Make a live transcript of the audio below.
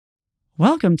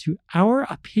Welcome to Our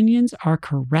Opinions Are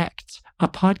Correct, a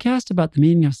podcast about the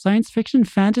meaning of science fiction,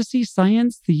 fantasy,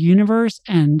 science, the universe,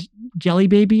 and jelly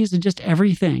babies, and just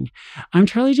everything. I'm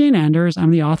Charlie Jane Anders.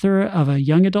 I'm the author of a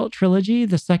young adult trilogy.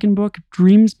 The second book,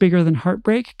 Dreams Bigger Than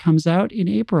Heartbreak, comes out in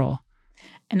April.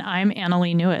 And I'm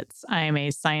Annalee Newitz. I'm a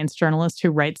science journalist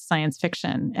who writes science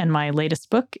fiction. And my latest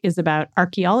book is about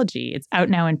archaeology. It's out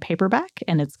now in paperback,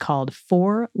 and it's called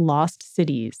 4 Lost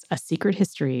Cities, A Secret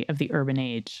History of the Urban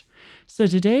Age. So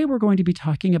today we're going to be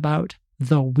talking about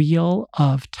The Wheel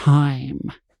of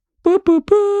Time. Boop, boop,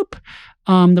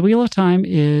 boop. The Wheel of Time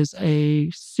is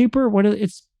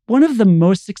it's one of the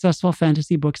most successful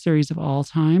fantasy book series of all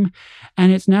time,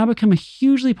 and it's now become a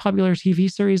hugely popular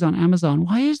TV series on Amazon.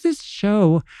 Why is this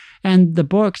show and the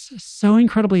books so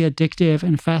incredibly addictive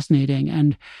and fascinating?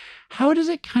 And how does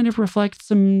it kind of reflect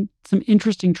some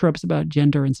interesting tropes about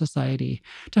gender and society?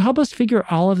 To help us figure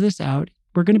all of this out,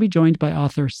 we're going to be joined by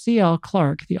author C.L.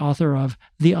 Clarke, the author of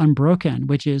The Unbroken,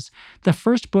 which is the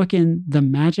first book in the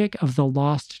Magic of the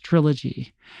Lost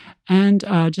trilogy. And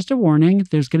just a warning,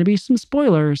 there's going to be some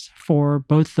spoilers for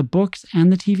both the books and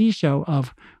the TV show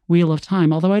of Wheel of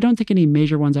Time, although I don't think any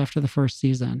major ones after the first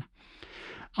season.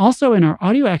 Also, in our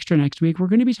audio extra next week, we're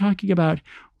going to be talking about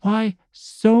why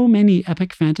so many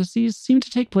epic fantasies seem to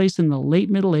take place in the late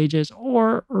Middle Ages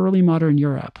or early modern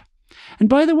Europe. And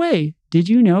by the way, did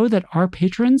you know that our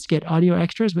patrons get audio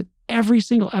extras with every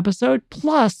single episode,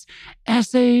 plus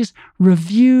essays,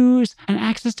 reviews, and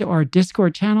access to our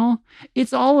Discord channel?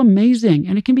 It's all amazing,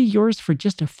 and it can be yours for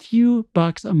just a few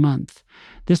bucks a month.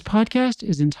 This podcast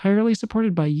is entirely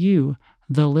supported by you,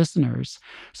 the listeners.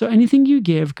 So anything you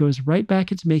give goes right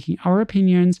back into making our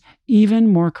opinions even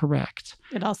more correct.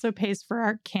 It also pays for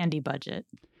our candy budget.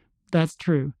 That's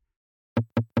true.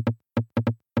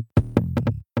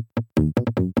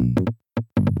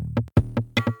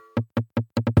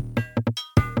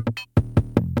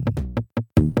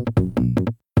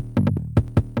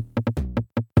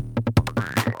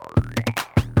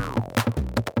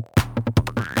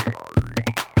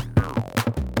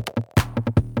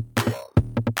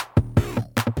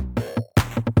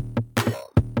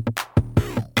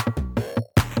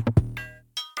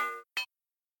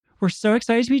 We're so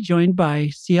excited to be joined by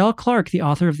C.L. Clarke, the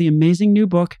author of the amazing new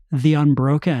book, The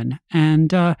Unbroken.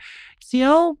 And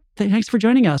C.L., thanks for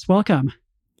joining us. Welcome.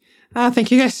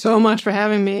 Thank you guys so much for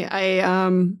having me. I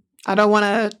don't want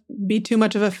to be too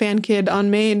much of a fan kid on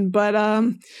Maine, but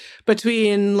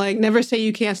between like Never Say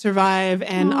You Can't Survive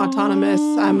and Autonomous,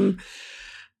 I'm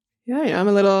a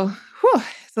little,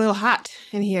 it's a little hot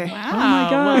in here. Wow. Oh my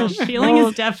gosh. Well, feeling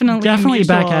is definitely mutual.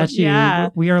 Back at you. Yeah.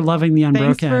 We are loving The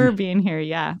Unbroken. Thanks for being here.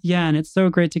 Yeah. Yeah, and it's so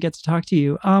great to get to talk to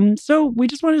you. So we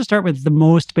just wanted to start with the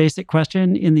most basic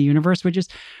question in the universe, which is,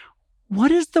 what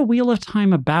is the Wheel of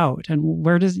Time about? And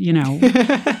where does,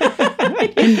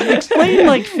 explain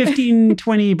like 15,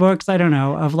 20 books, I don't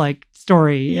know, of like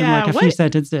story in like a few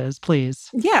sentences, please.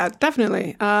 Yeah,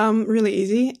 definitely. Really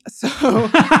easy. So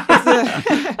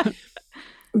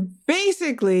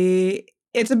basically,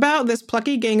 it's about this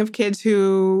plucky gang of kids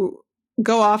who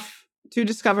go off to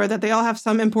discover that they all have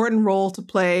some important role to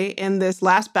play in this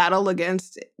last battle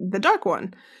against the Dark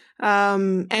One.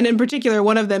 And in particular,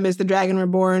 one of them is the Dragon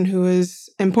Reborn, who is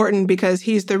important because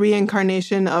he's the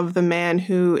reincarnation of the man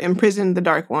who imprisoned the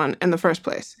Dark One in the first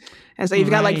place. And so you've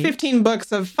got like 15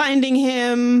 books of finding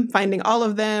him, finding all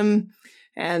of them,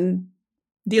 and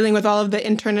dealing with all of the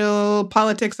internal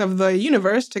politics of the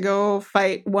universe to go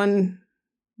fight one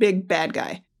big bad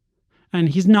guy. And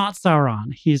he's not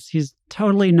Sauron. He's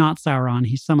totally not Sauron.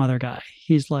 He's some other guy.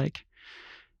 He's like,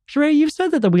 Sheree, you've said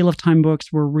that the Wheel of Time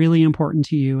books were really important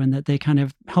to you and that they kind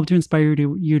of helped to inspire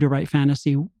you to write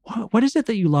fantasy. What is it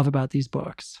that you love about these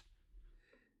books?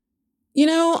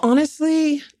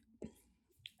 Honestly,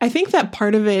 I think that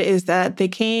part of it is that they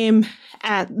came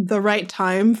at the right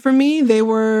time for me. They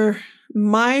were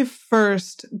my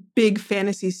first big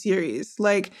fantasy series.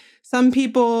 Like, some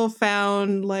people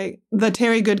found like the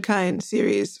Terry Goodkind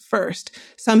series first.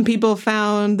 Some people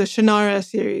found the Shannara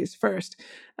series first.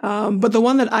 But the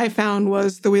one that I found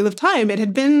was The Wheel of Time. It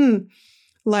had been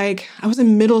like, I was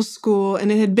in middle school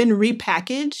and it had been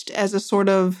repackaged as a sort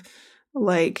of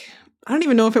like, I don't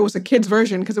even know if it was a kid's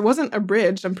version because it wasn't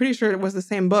abridged. I'm pretty sure it was the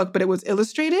same book, but it was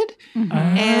illustrated.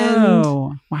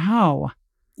 Mm-hmm. Wow.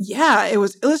 Yeah, it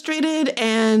was illustrated,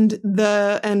 and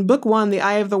book 1, The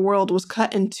Eye of the World, was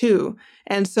cut in 2.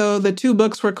 And so the 2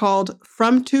 books were called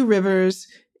From Two Rivers,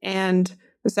 and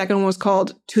the second one was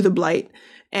called To the Blight.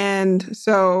 And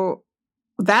so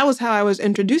that was how I was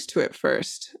introduced to it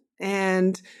first.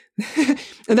 And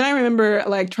And then I remember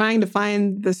like trying to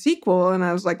find the sequel, and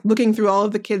I was like looking through all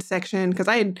of the kids section because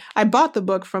I bought the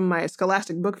book from my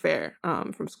Scholastic Book Fair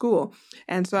from school,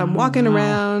 and so I'm walking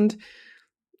around,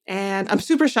 and I'm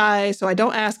super shy, so I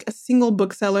don't ask a single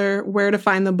bookseller where to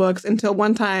find the books until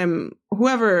one time,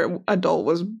 whoever adult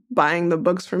was buying the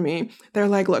books for me, they're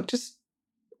like, "Look, just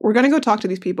we're gonna go talk to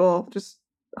these people. Just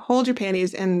hold your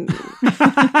panties and."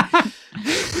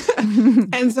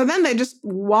 And so then they just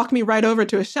walk me right over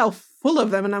to a shelf full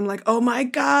of them. And I'm like, oh my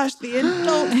gosh, the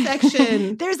adult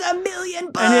section. There's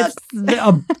 1,000,000 books. And it's the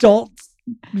adult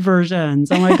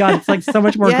versions. Oh my God. It's like so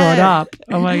much more grown up.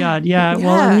 Oh my God. Yeah.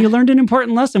 Well, and you learned an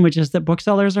important lesson, which is that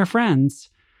booksellers are friends.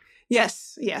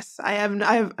 Yes. I have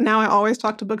now I always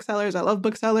talk to booksellers. I love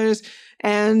booksellers.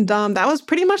 And that was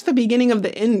pretty much the beginning of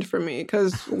the end for me.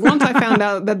 Because once I found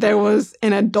out that there was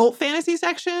an adult fantasy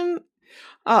section,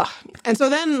 and so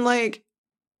then, like,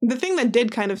 the thing that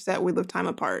did kind of set Wheel of Time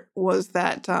apart was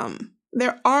that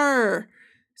there are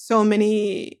so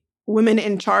many women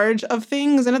in charge of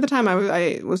things. And at the time,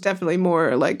 I was definitely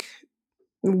more, like,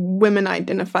 women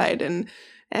identified.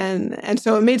 And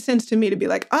so it made sense to me to be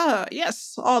like,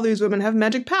 yes, all these women have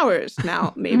magic powers.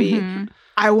 Now, maybe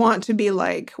I want to be,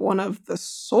 like, one of the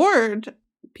sword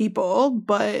people,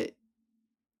 but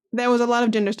there was a lot of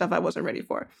gender stuff I wasn't ready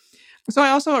for. So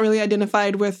I also really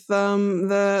identified with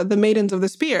the Maidens of the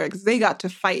Spear because they got to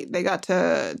fight. They got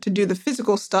to do the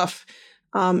physical stuff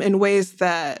in ways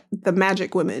that the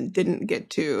magic women didn't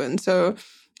get to. And so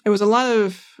it was a lot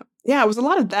of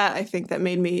that, I think, that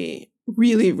made me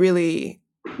really, really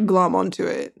glom onto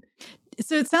it.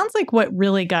 So it sounds like what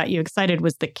really got you excited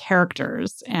was the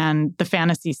characters, and the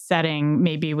fantasy setting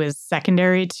maybe was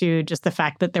secondary to just the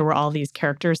fact that there were all these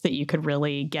characters that you could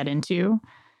really get into.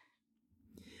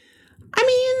 I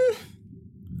mean,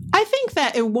 I think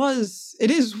that it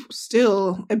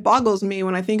boggles me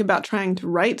when I think about trying to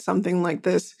write something like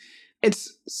this.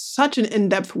 It's such an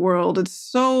in-depth world. It's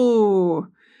so,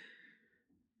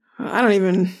 I don't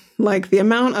even, like, the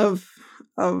amount of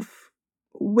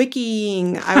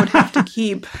wikiing I would have to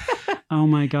keep. Oh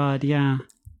my God, yeah.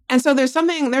 And so there's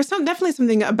definitely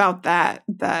something about that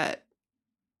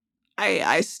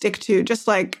I stick to, just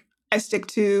like I stick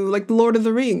to, like, The Lord of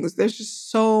the Rings. There's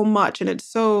just so much, and it's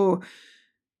so,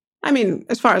 I mean,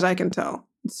 as far as I can tell,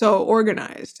 it's so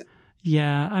organized.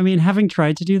 Yeah. I mean, having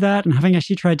tried to do that and having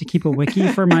actually tried to keep a wiki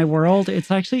for my world,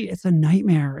 it's a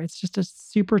nightmare. It's just a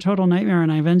super total nightmare.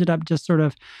 And I've ended up just sort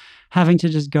of having to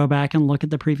just go back and look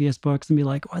at the previous books and be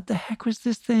like, what the heck was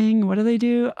this thing? What do they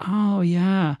do? Oh,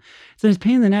 yeah. So it's a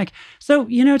pain in the neck. So,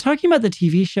 talking about the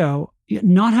TV show,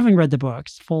 not having read the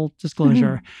books, full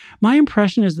disclosure, my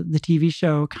impression is that the TV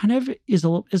show kind of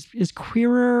is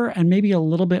queerer and maybe a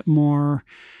little bit more,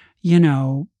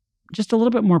 just a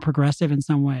little bit more progressive in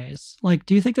some ways. Like,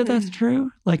 do you think that that's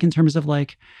true? Like, in terms of,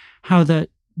 like, how the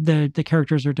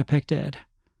characters are depicted?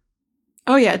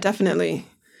 Oh, yeah, definitely.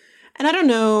 And I don't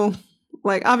know,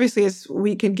 like, obviously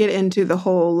we could get into the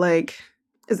whole, like,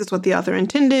 is this what the author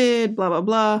intended, blah, blah,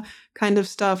 blah, kind of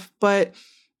stuff. But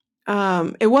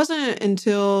it wasn't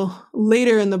until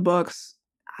later in the books,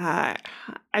 I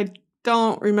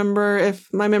don't remember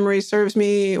if my memory serves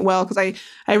me well, because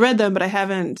I read them, but I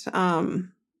haven't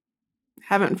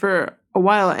for a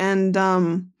while. And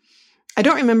I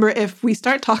don't remember if we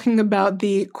start talking about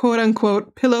the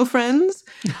quote-unquote pillow friends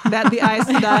that the Aes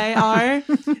Sedai are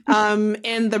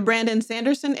in the Brandon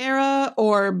Sanderson era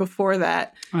or before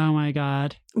that. Oh, my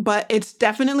God. But it's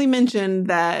definitely mentioned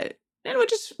that, and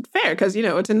which is fair because,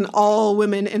 it's an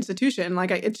all-women institution.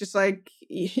 Like, it's just like,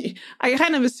 I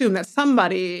kind of assume that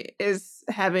somebody is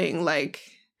having, like,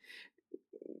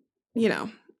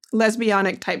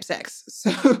 lesbianic type sex.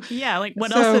 So yeah, like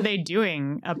what else are they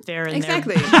doing up there in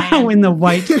exactly in the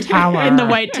White Tower? In the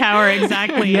White Tower,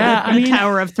 exactly. Yeah, the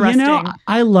Tower of Thrusting.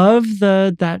 I love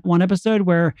that one episode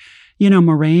where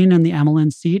Moraine and the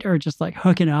Amelin Seat are just like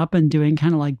hooking up and doing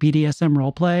kind of like BDSM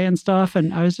role play and stuff,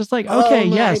 and I was just like, okay,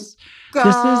 yes. God.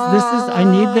 This is I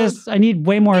need this. I need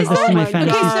way more of this in my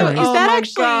fantasy stories. Is that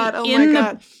actually in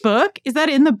the book? Is that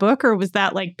in the book, or was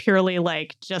that like purely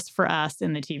like just for us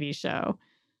in the TV show?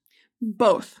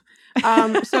 Both.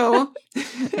 So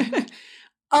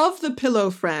of the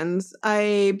pillow friends,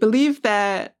 I believe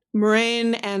that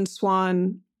Moraine and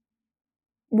Siuan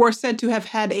were said to have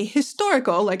had a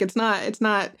historical, like it's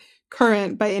not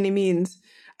current by any means,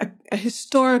 a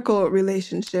historical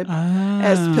relationship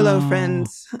as pillow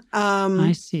friends.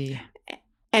 I see.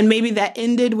 And maybe that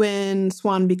ended when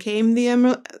Siuan became the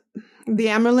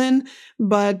Amyrlin,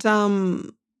 but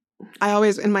I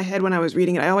always, in my head when I was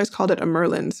reading it, I always called it a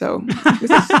Merlin. So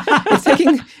it's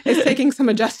taking some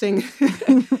adjusting.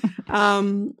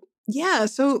 Yeah,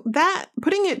 so that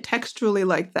putting it textually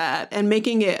like that and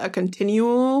making it a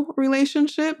continual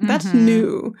relationship, that's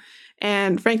new.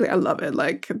 And frankly, I love it.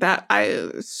 Like that I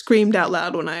screamed out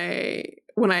loud when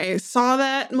I saw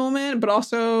that moment, but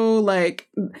also like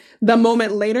the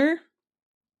moment later.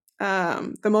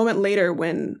 When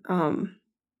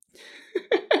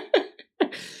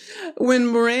when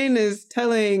Moraine is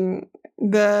telling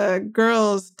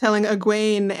telling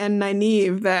Egwene and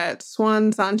Nynaeve that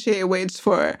Swan Sanche waits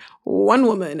for one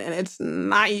woman and it's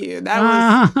not you. That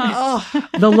was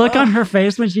the look on her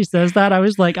face when she says that, I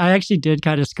was like, I actually did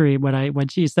kind of scream when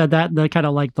she said that. The kind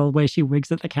of like the way she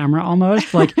winks at the camera,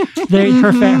 almost like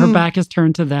her back is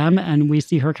turned to them, and we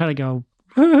see her kind of go,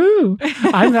 woohoo,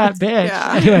 I'm that bitch.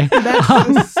 Yeah. Anyway,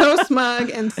 That's so smug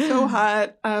and so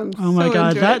hot. Oh my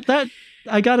God, that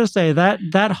I gotta say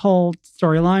that whole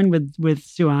storyline with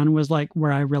Siuan was like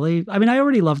where I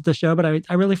already loved the show, but I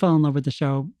really fell in love with the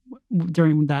show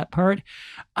during that part.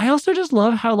 I also just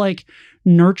love how like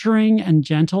nurturing and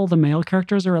gentle the male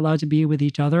characters are allowed to be with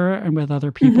each other and with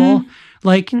other people.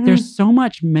 Like there's so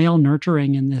much male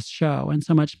nurturing in this show, and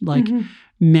so much like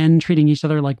men treating each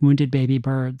other like wounded baby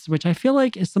birds, which I feel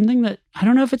like is something that I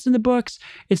don't know if it's in the books.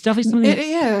 It's definitely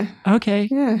something. Okay.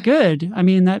 Yeah. Good. I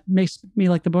mean, that makes me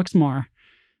like the books more.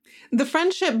 The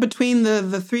friendship between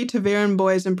the three ta'veren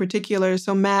boys in particular,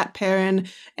 so Mat, Perrin,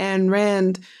 and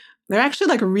Rand, they're actually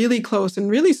like really close and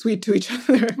really sweet to each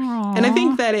other. Aww. And I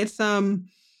think that it's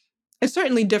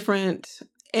certainly different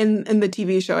in the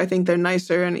TV show. I think they're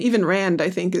nicer, and even Rand, I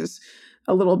think, is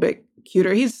a little bit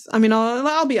cuter.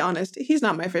 I'll be honest, he's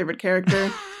not my favorite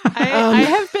character. I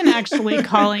have been actually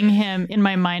calling him, in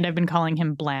my mind, I've been calling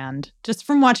him bland, just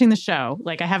from watching the show.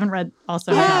 Like, I haven't read the book.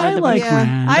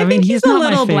 Rand. I think he's a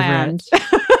little bland.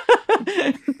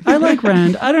 I like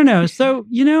Rand. I don't know. So,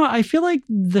 I feel like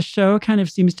the show kind of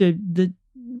seems to,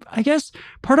 I guess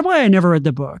part of why I never read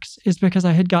the books is because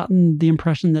I had gotten the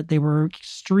impression that they were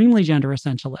extremely gender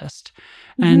essentialist.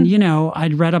 And,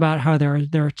 I'd read about how there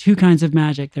are two kinds of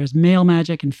magic. There's male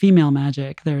magic and female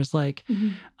magic. There's like,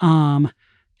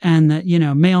 and that,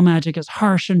 male magic is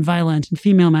harsh and violent and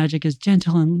female magic is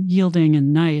gentle and yielding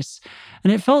and nice.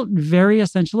 And it felt very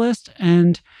essentialist.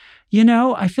 And,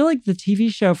 I feel like the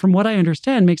TV show, from what I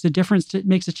understand, makes a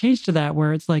change to that,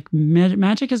 where it's like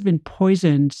magic has been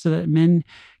poisoned so that men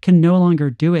can no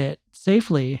longer do it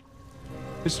safely.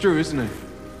 It's true, isn't it?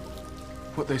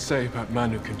 What they say about men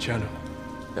who can channel,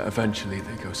 that eventually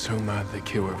they go so mad they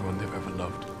kill everyone they've ever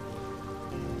loved.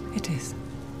 It is.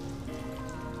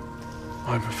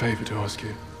 I have a favor to ask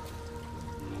you.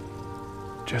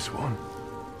 Just one.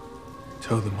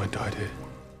 Tell them I died here.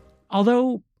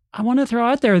 Although I want to throw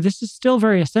out there, this is still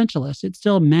very essentialist. It's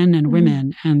still men and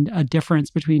women, and a difference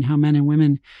between how men and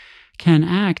women can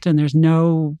act. And there's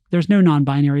no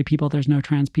non-binary people. There's no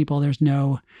trans people. There's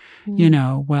no,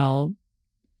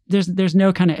 there's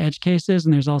no kind of edge cases.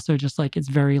 And there's also just like, it's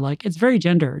very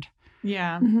gendered.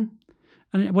 Yeah.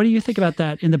 And what do you think about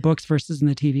that in the books versus in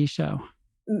the TV show?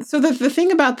 So the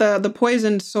thing about the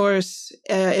poisoned source,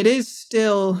 it is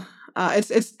still,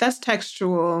 that's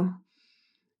textual.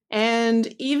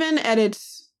 And even at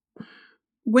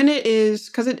when it is,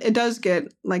 because it does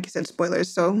get, like you said,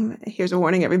 spoilers, so here's a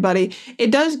warning, everybody,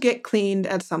 it does get cleaned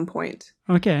at some point.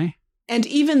 Okay. And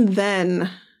even then,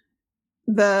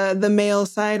 the male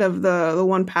side of the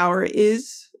one power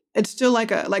it's still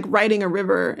like riding a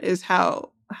river is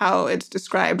how it's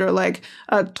described, or like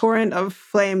a torrent of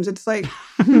flames. It's like,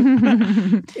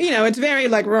 it's very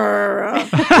like, I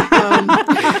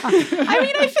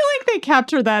feel like they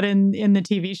capture that in the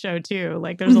TV show too.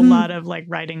 Like there's a lot of like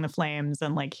riding the flames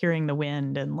and like hearing the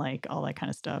wind and like all that kind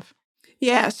of stuff.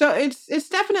 Yeah, so it's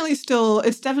definitely still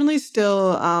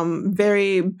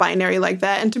very binary like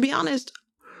that. And to be honest,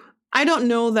 I don't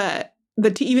know that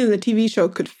even the TV show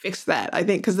could fix that. I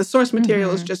think because the source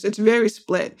material is just, it's very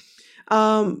split.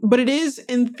 But it is,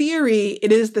 in theory,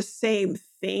 it is the same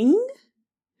thing.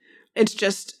 It's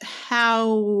just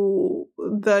how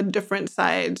the different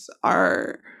sides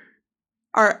are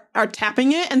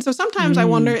tapping it. And so sometimes I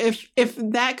wonder if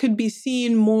that could be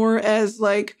seen more as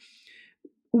like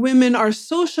women are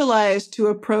socialized to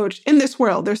approach in this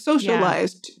world. They're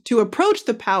socialized to approach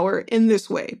the power in this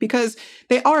way because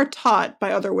they are taught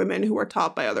by other women who are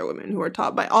taught by other women who are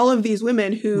taught by all of these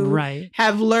women who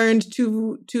have learned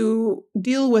to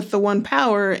deal with the one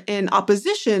power in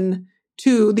opposition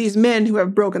to these men who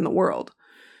have broken the world.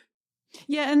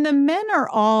 Yeah, and the men are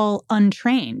all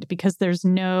untrained because there's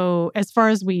no, as far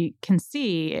as we can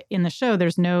see in the show,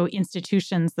 there's no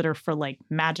institutions that are for like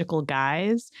magical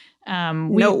guys.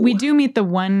 We do meet the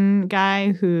one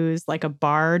guy who's like a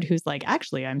bard who's like,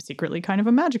 actually, I'm secretly kind of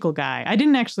a magical guy. I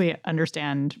didn't actually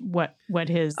understand what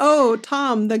his... Oh,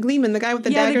 Tom, the Gleeman, the guy with the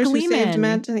daggers who saved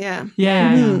Magic.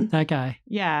 Yeah, that guy.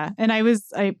 Yeah. And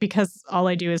because all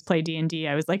I do is play D&D,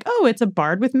 I was like, oh, it's a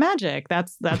bard with magic.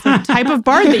 That's a type of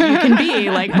bard that you can be.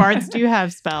 Like, bards do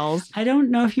have spells. I don't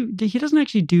know if he doesn't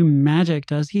actually do magic,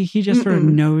 does he? He just sort of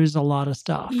knows a lot of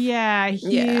stuff. Yeah,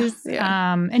 he's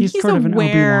and he's sort of an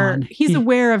aware. Obi-Wan. He's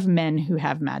aware of men who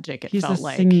have magic. He's felt a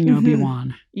like singing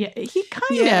Obi-Wan. Yeah, he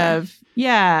kind of.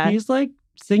 Yeah, he's like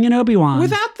singing Obi-Wan.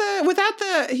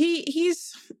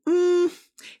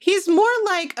 He's more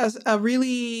like a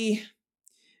really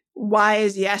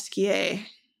wise Jaskier.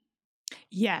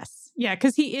 Yes, yeah,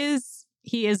 because he is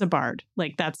a bard.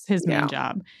 Like that's his main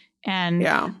job. And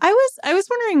I was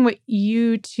wondering what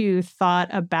you two thought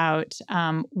about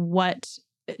what.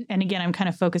 And again, I'm kind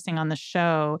of focusing on the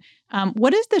show.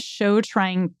 What is the show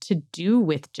trying to do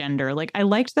with gender? Like, I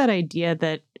liked that idea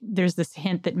that there's this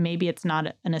hint that maybe it's not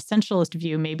an essentialist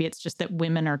view. Maybe it's just that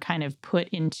women are kind of put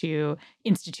into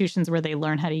institutions where they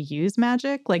learn how to use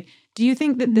magic. Like, do you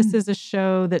think that this is a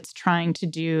show that's trying to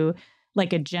do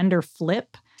like a gender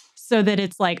flip so that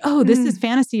it's like, oh, this is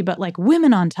fantasy, but like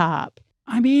women on top?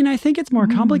 I mean, I think it's more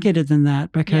complicated than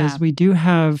that because we do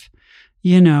have...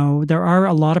 there are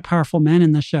a lot of powerful men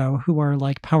in the show who are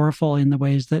like powerful in the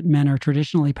ways that men are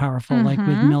traditionally powerful, like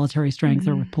with military strength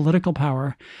or with political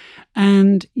power.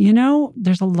 And,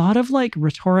 there's a lot of like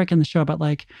rhetoric in the show about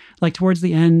like towards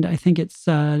the end, I think it's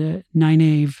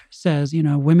Nynaeve says,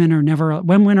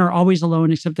 women are always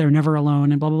alone, except they're never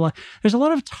alone and blah, blah, blah. There's a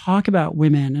lot of talk about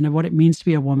women and what it means to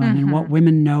be a woman and what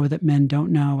women know that men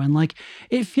don't know. And like,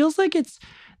 it feels like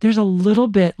there's a little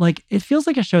bit like, it feels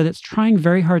like a show that's trying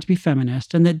very hard to be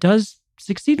feminist and that does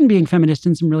succeed in being feminist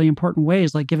in some really important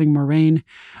ways, like giving Moiraine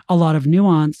a lot of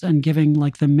nuance and giving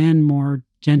like the men more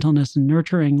gentleness and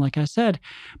nurturing, like I said.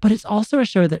 But it's also a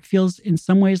show that feels in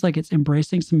some ways like it's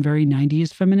embracing some very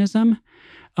 90s feminism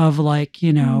of like,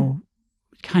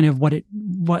 kind of what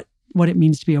it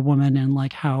means to be a woman and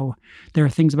like how there are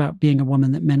things about being a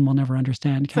woman that men will never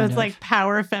understand. So it's like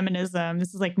power feminism.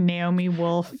 This is like Naomi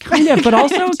Wolf. Kind of, but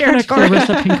also kind of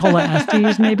Clarissa Pinkola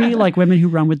Estes, maybe like women who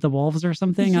run with the wolves or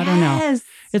something. I don't know.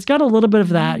 It's got a little bit of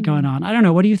that going on. I don't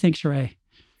know. What do you think, Sheree?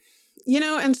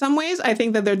 In some ways, I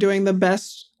think that they're doing the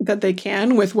best that they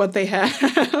can with what they have.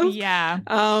 Yeah.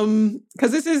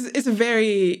 Because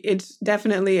it's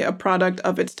definitely a product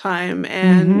of its time.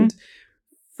 And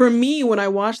for me, when I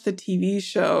watch the TV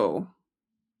show,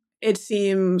 it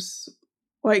seems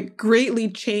like greatly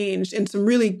changed in some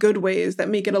really good ways that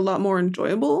make it a lot more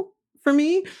enjoyable for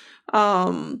me.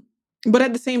 But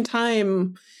at the same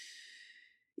time,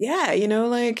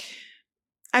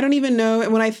 I don't even know.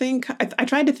 And when I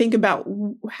tried to think about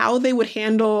how they would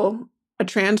handle a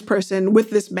trans person with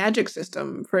this magic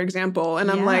system, for example. And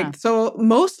I'm like, so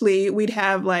mostly we'd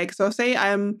have like, so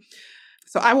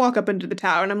I walk up into the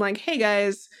tower and I'm like, hey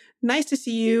guys, nice to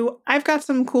see you. I've got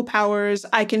some cool powers.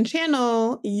 I can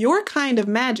channel your kind of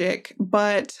magic,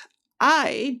 but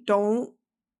I don't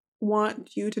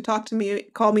want you to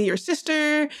call me your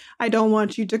sister. I don't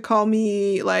want you to call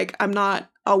me like, I'm not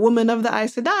a woman of the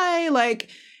Aes Sedai.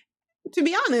 Like, to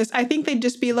be honest, I think they'd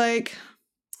just be like,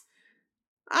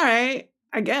 all right,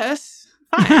 I guess.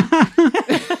 Fine.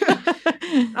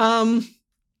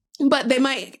 But they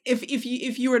might,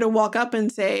 if you were to walk up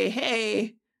and say,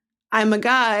 hey, I'm a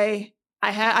guy,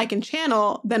 I can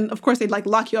channel, then of course they'd like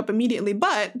lock you up immediately.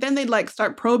 But then they'd like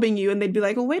start probing you and they'd be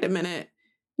like, well, wait a minute.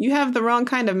 You have the wrong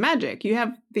kind of magic. You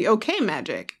have the okay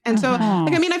magic. And so,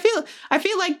 like, I mean, I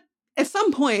feel like at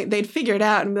some point they'd figure it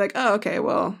out and be like, oh, okay,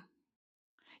 well.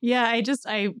 Yeah, I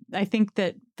think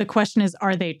that the question is,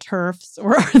 are they TERFs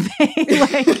or are they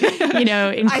like,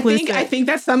 inclusive? I think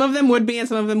that some of them would be and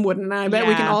some of them wouldn't. And I bet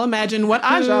we can all imagine what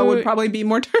Aja would probably be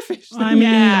more TERFish. I mean,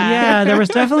 there was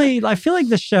definitely, I feel like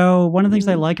the show, one of the things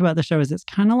I like about the show is it's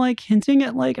kind of like hinting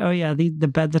at like, oh yeah, the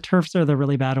TERFs are the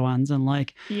really bad ones and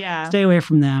like, stay away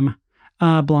from them.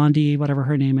 Blondie, whatever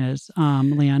her name is,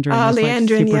 Leandrin is like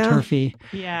super TERFy.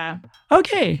 Yeah.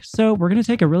 Okay, so we're going to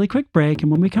take a really quick break,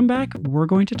 and when we come back, we're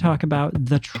going to talk about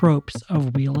the tropes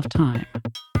of Wheel of Time.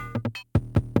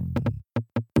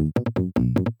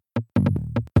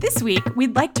 This week,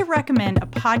 we'd like to recommend a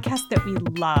podcast that we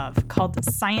love called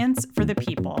Science for the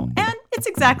People, and it's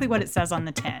exactly what it says on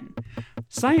the tin.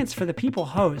 Science for the People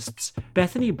hosts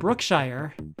Bethany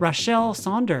Brookshire, Rachelle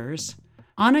Saunders,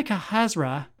 Annika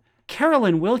Hazra,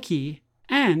 Carolyn Wilkie,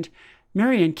 and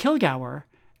Marian Kilgour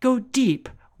go deep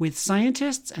with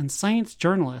scientists and science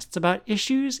journalists about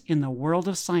issues in the world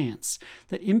of science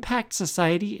that impact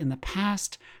society in the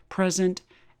past, present,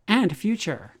 and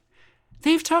future.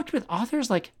 They've talked with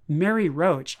authors like Mary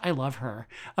Roach, I love her,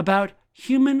 about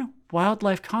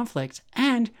human-wildlife conflict,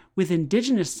 and with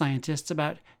Indigenous scientists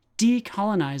about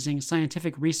decolonizing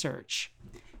scientific research.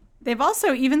 They've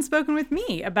also even spoken with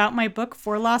me about my book,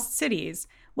 Four Lost Cities.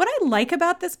 What I like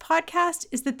about this podcast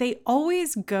is that they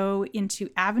always go into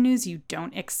avenues you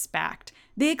don't expect.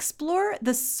 They explore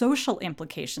the social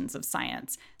implications of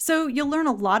science. So you'll learn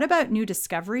a lot about new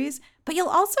discoveries, but you'll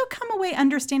also come away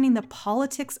understanding the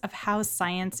politics of how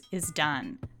science is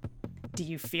done. Do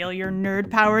you feel your nerd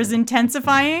powers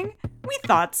intensifying? We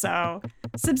thought so.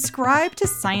 Subscribe to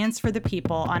Science for the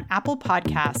People on Apple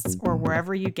Podcasts or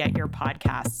wherever you get your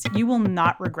podcasts. You will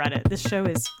not regret it. This show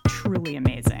is truly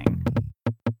amazing.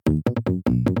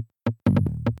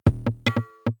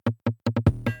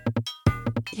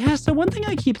 Yeah, so one thing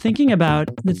I keep thinking about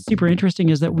that's super interesting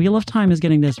is that Wheel of Time is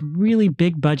getting this really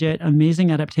big budget, amazing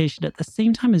adaptation at the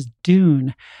same time as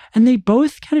Dune. And they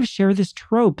both kind of share this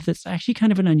trope that's actually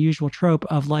kind of an unusual trope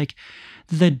of like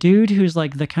the dude who's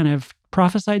like the kind of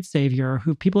prophesied savior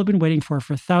who people have been waiting for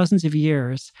thousands of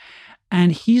years.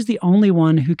 And he's the only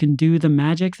one who can do the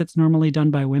magic that's normally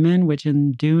done by women, which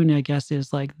in Dune, I guess,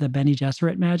 is like the Bene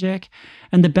Gesserit magic.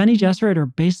 And the Bene Gesserit are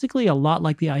basically a lot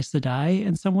like the Aes Sedai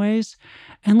in some ways.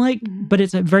 And like, but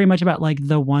it's very much about like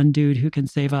the one dude who can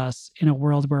save us in a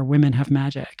world where women have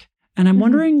magic. And I'm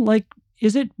wondering, like,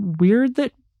 is it weird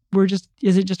that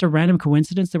is it just a random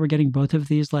coincidence that we're getting both of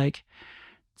these like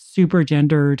super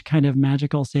gendered kind of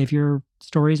magical savior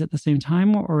stories at the same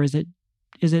time? Or is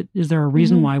there a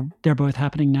reason why they're both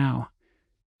happening now?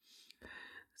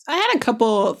 I had a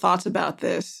couple thoughts about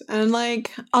this. And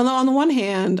like on the one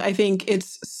hand, I think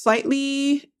it's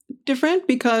slightly different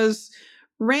because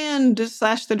Rand /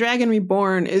 The Dragon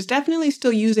Reborn is definitely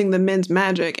still using the men's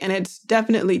magic, and it's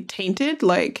definitely tainted.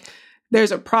 Like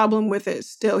there's a problem with it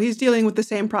still. He's dealing with the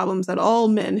same problems that all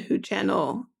men who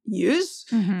channel use,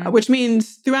 which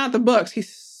means throughout the books,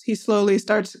 he slowly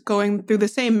starts going through the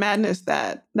same madness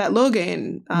that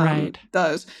Logain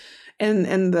does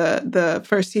in the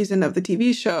first season of the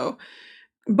TV show.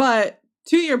 But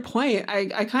to your point,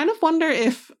 I kind of wonder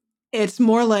if it's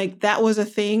more like that was a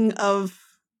thing of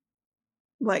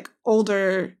like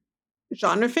older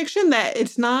genre fiction, that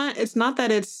it's not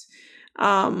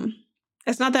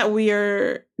that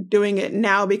we're doing it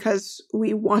now because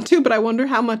we want to, but I wonder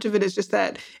how much of it is just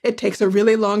that it takes a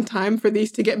really long time for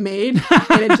these to get made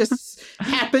and it just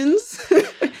happens.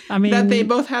 I mean, that they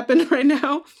both happen right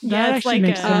now. That actually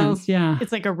makes sense. Yeah.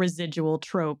 It's like a residual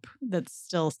trope that's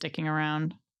still sticking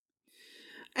around.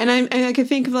 And I could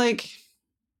think of like,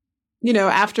 you know,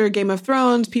 after Game of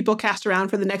Thrones, people cast around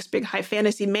for the next big high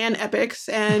fantasy man epics,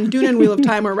 and Dune and Wheel of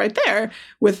Time are right there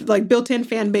with like built-in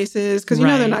fan bases because you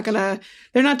know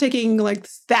they're not taking like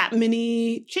that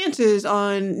many chances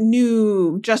on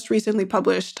new, just recently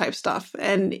published type stuff.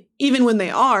 And even when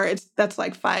they are, that's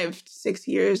like 5-6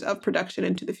 years of production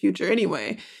into the future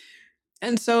anyway.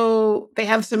 And so they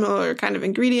have similar kind of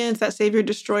ingredients, that savior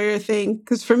destroyer thing.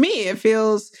 Because for me, it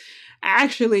feels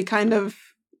actually kind of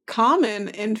common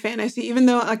in fantasy, even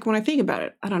though like when I think about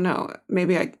it, I don't know,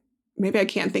 maybe I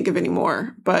can't think of any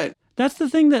more, but that's the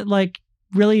thing that like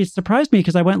really surprised me,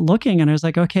 because I went looking and I was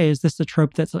like, okay, is this a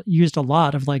trope that's used a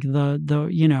lot of like the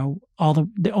you know,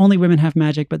 the only women have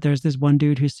magic, but there's this one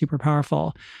dude who's super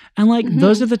powerful, and like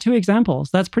those are the two examples.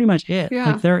 That's pretty much it.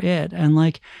 Like they're it. And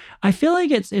like I feel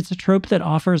like it's a trope that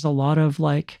offers a lot of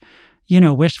like, you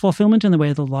know, wish fulfillment in the way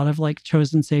that a lot of like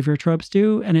chosen savior tropes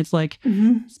do. And it's like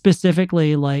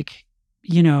specifically like,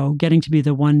 you know, getting to be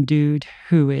the one dude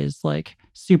who is like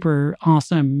super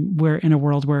awesome, where in a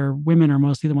world where women are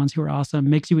mostly the ones who are awesome,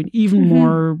 makes you an even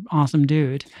more awesome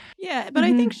dude. Yeah, but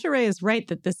I think Sheree is right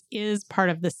that this is part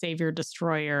of the savior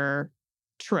destroyer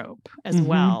trope as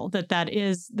well, that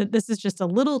this is just a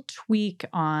little tweak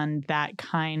on that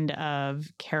kind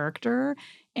of character.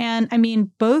 And I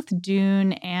mean, both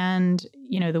Dune and,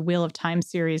 you know, the Wheel of Time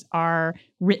series are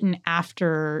written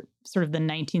after sort of the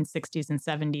 1960s and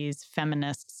 70s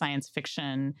feminist science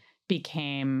fiction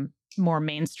became more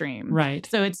mainstream. Right.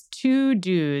 So it's two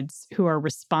dudes who are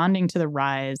responding to the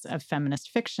rise of feminist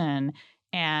fiction,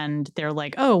 and they're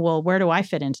like, oh, well, where do I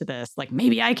fit into this? Like,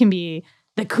 maybe I can be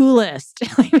the coolest.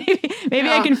 Like maybe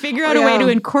I can figure out a way to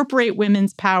incorporate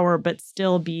women's power, but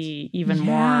still be even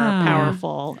more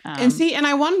powerful. And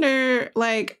I wonder,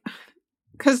 like,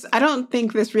 because I don't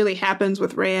think this really happens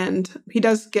with Rand. He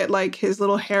does get like his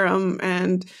little harem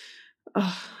and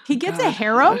Oh, He gets a God.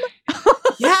 harem?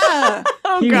 Yeah.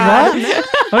 Oh, He God.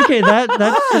 what? Okay, that's.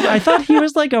 I thought he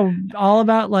was like all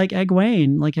about like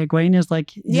Egwene. Like Egwene is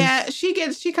like. Yeah, she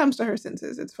comes to her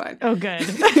senses. It's fine. Oh, good.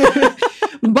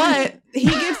 But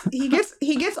he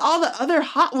gets all the other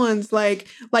hot ones like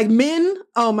Min.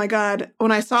 Oh my God.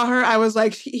 When I saw her, I was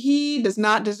like, he does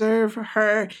not deserve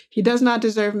her. He does not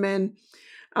deserve Min.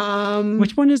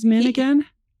 Which one is Min again?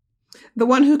 The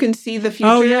one who can see the future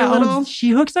a little.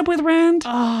 she hooks up with Rand.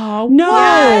 Oh,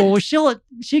 No,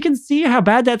 she can see how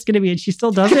bad that's going to be, and she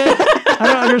still does it. I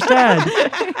don't understand.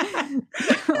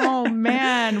 Oh,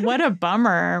 man. What a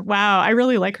bummer. Wow. I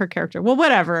really like her character. Well,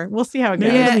 whatever. We'll see how it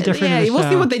goes. Yeah, it'll be different in the we'll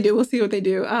see show. what they do. We'll see what they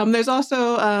do. There's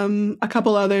also a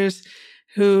couple others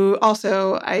who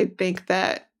also I think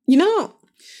that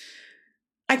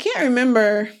I can't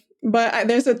remember, but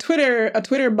there's a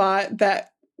Twitter bot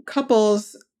that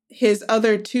couples his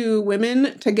other two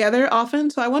women together often.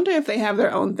 So I wonder if they have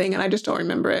their own thing, and I just don't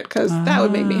remember it because that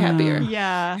would make me happier.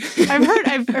 Yeah. I've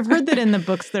heard that in the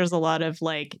books there's a lot of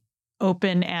like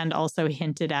open and also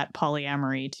hinted at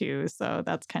polyamory too. So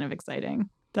that's kind of exciting.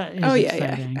 That is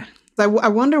exciting. Yeah. I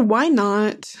wonder why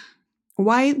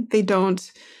they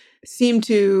don't seem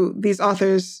to, these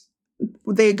authors,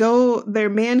 their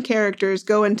man characters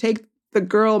go and take the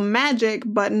girl magic,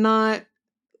 but not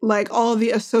like all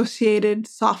the associated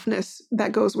softness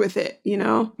that goes with it,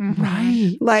 Mm-hmm.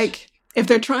 Right. Like if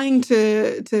they're trying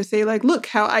to say like, look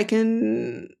how I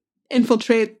can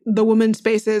infiltrate the women's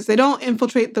spaces, they don't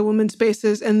infiltrate the women's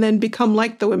spaces and then become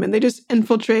like the women. They just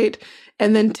infiltrate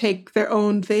and then take their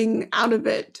own thing out of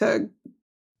it to.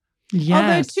 Yes.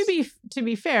 Although to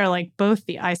be fair, like both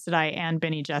the Aes Sedai and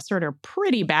Bene Gesserit are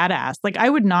pretty badass. Like I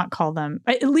would not call them,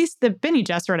 at least the Bene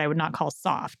Gesserit, I would not call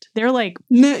soft. They're like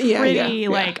pretty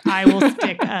like I will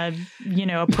stick a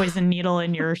poison needle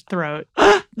in your throat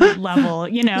level.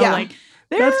 Like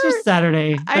that's just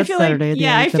Saturday. I feel like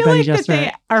I feel like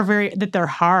that they're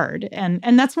hard,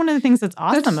 and that's one of the things that's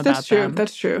awesome about them.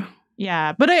 That's true.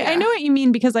 Yeah, but I know what you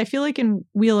mean because I feel like in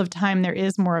Wheel of Time there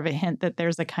is more of a hint that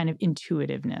there's a kind of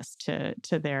intuitiveness to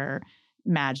their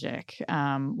magic,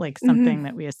 like something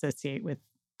that we associate with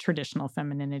traditional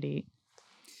femininity.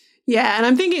 Yeah, and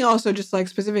I'm thinking also just like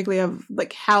specifically of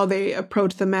like how they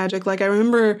approach the magic. Like I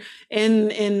remember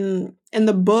in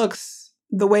the books,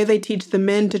 the way they teach the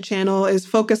men to channel is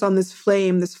focus on this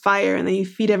flame, this fire, and then you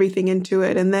feed everything into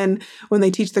it. And then when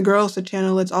they teach the girls to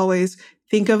channel, it's always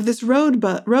think of this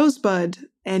rosebud,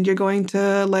 and you're going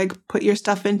to like put your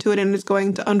stuff into it, and it's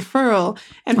going to unfurl.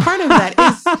 And part of that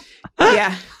is,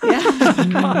 yeah.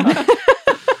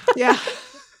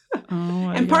 Oh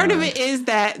and part of it is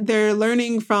that they're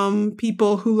learning from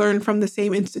people who learn from the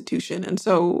same institution, and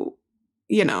so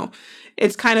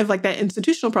it's kind of like that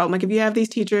institutional problem. Like if you have these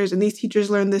teachers and these teachers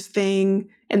learn this thing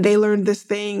and they learn this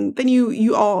thing, then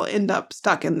you all end up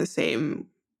stuck in the same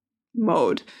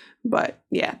mode. But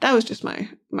yeah, that was just my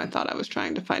thought I was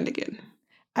trying to find again.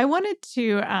 I wanted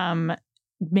to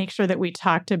make sure that we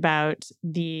talked about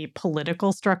the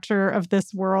political structure of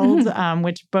this world,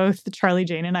 which both Charlie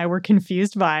Jane and I were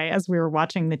confused by as we were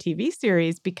watching the TV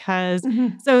series, because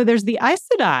so there's the Aes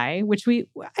Sedai, which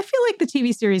I feel like the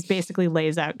TV series basically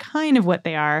lays out kind of what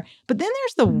they are. But then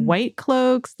there's the White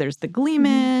Cloaks, there's the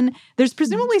Gleemen, there's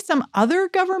presumably some other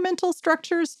governmental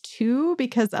structures too,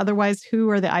 because otherwise who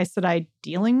are the Aes Sedai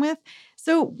dealing with?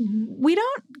 So we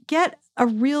don't get a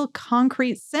real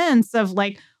concrete sense of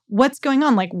like, what's going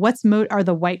on? Like, are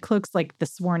the White Cloaks like the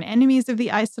sworn enemies of the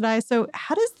Aes Sedai? So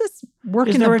how does this work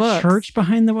in the books? Is there a church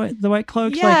behind the White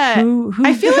Cloaks? Yeah. Like who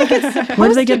I feel like it's supposed where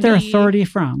do they get their to be, authority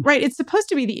from? Right. It's supposed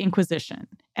to be the Inquisition.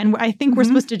 And I think we're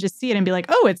supposed to just see it and be like,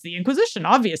 oh, it's the Inquisition.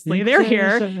 Obviously, they're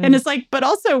here. And it's like, but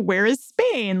also, where is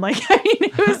Spain? Like, I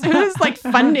mean, who's like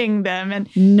funding them? And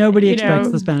nobody expects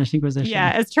the Spanish Inquisition.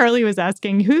 Yeah. As Charlie was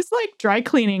asking, who's like dry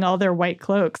cleaning all their white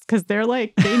cloaks? Because they're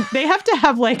like, they have to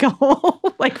have like a whole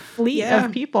like fleet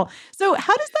of people. So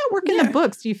how does that work in the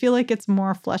books? Do you feel like it's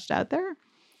more fleshed out there?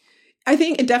 I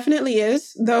think it definitely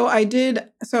is, though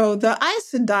so the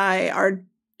Aes Sedai are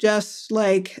just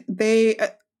like,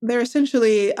 they're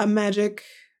essentially a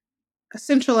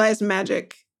centralized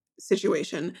magic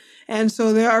situation. And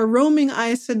so there are roaming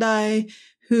Aes Sedai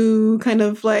who kind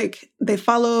of like, they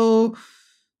follow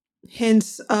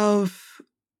hints of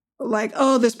like,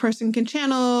 oh, this person can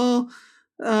channel.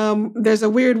 There's a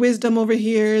weird wisdom over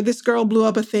here. This girl blew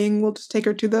up a thing. We'll just take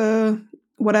her to the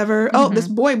whatever. Oh, this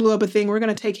boy blew up a thing. We're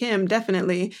going to take him.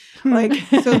 Definitely. Like,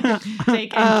 so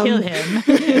take and kill him.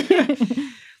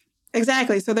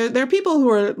 Exactly. So there are people who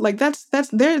are like,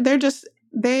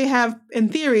 they have, in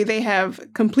theory, they have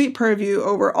complete purview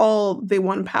over all the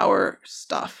one power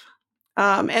stuff.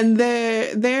 And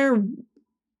their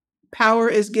power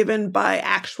is given by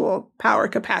actual power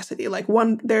capacity, like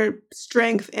their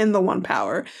strength in the one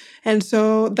power. And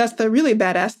so that's the really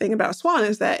badass thing about Swan,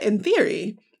 is that in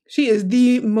theory, she is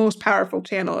the most powerful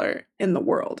channeler in the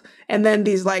world. And then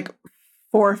these like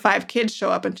 4 or 5 kids show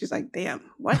up and she's like, damn,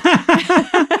 what?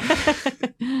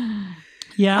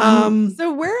 Yeah.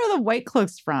 So where are the White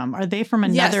Cloaks from? Are they from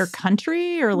another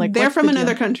country, or like they're what's from the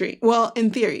another deal? country? Well,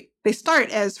 in theory, they start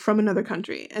as from another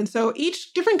country. And so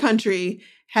each different country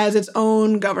has its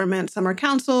own government. Some are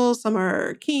councils, some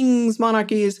are kings,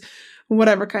 monarchies,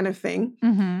 whatever kind of thing.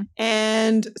 Mm-hmm.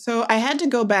 And so I had to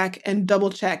go back and double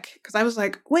check, because I was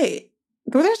like, wait,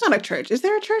 there's not a church. Is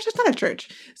there a church? It's not a church.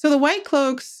 So the White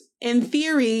Cloaks, in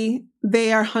theory,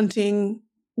 they are hunting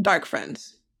dark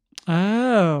friends.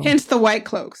 Oh. Hence the White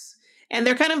Cloaks. And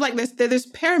they're kind of like this, they're this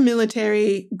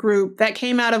paramilitary group that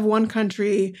came out of one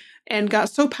country and got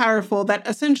so powerful that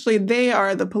essentially they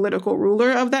are the political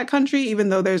ruler of that country, even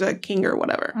though there's a king or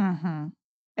whatever. Mm-hmm.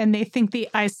 And they think the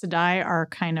Aes Sedai are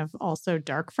kind of also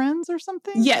dark friends or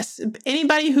something? Yes.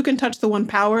 Anybody who can touch the one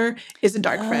power is a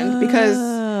dark friend, because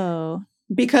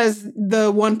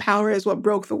the one power is what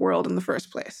broke the world in the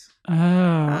first place.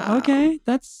 Oh, okay.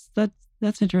 That's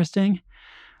interesting.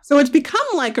 So it's become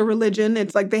like a religion.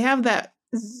 It's like they have that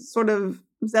sort of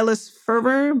zealous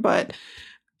fervor, but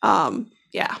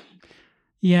yeah.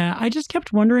 Yeah, I just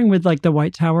kept wondering with like the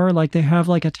White Tower, like they have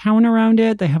like a town around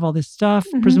it. They have all this stuff.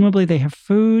 Mm-hmm. Presumably they have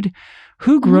food.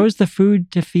 Who grows the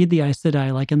food to feed the Aes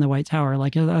Sedai, like in the White Tower?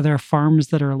 Like are there farms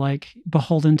that are like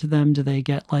beholden to them? Do they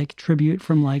get like tribute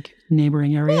from like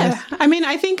neighboring areas? Yeah. I mean,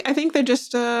 I think they're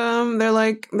just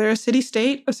they're a city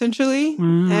state essentially,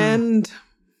 and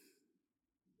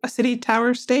a city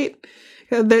tower state.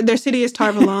 Their city is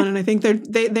Tar Valon, and I think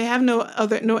they have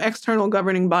no external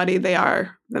governing body. They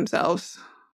are themselves.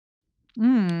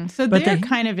 So But they're they-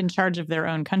 kind of in charge of their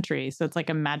own country. So it's like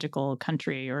a magical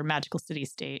country or a magical city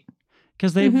state.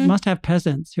 Because they Mhm. must have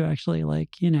peasants who actually like,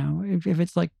 if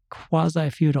it's like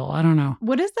quasi-feudal, I don't know.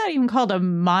 What is that even called? A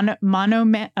monomancy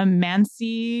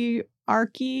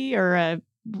archy or a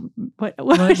what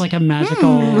Like a magical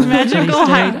magical city-state?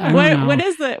 I don't know.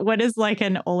 what is like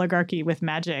an oligarchy with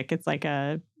magic? It's like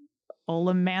a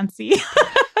olamancy.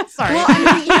 Sorry. Well,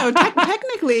 I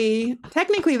mean,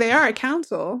 technically they are a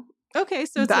council. Okay,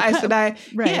 so it's The Aes Sedai,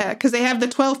 right. yeah, because they have the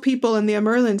 12 people in the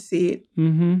Merlin seat,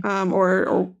 Mm-hmm.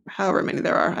 or however many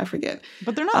there are, I forget.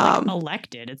 But they're not like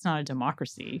elected. It's not a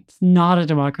democracy. It's not a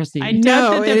democracy. I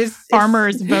doubt that it the is-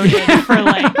 farmers voted for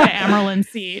like the Amerlin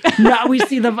seat. Now we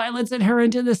see the violence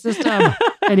inherent in the system.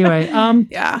 Anyway,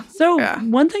 Yeah. so Yeah.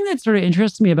 one thing that sort of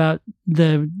interests me about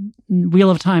the Wheel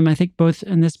of Time, I think both,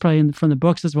 and this probably from the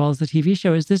books as well as the TV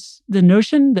show, is the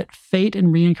notion that fate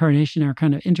and reincarnation are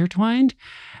kind of intertwined,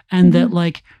 and that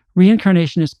like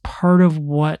reincarnation is part of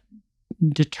what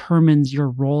determines your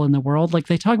role in the world. Like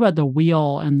they talk about the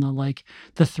wheel and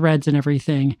the threads and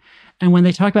everything, and when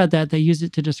they talk about that, they use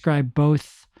it to describe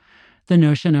both the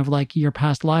notion of like your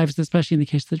past lives, especially in the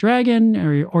case of the dragon,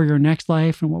 or your next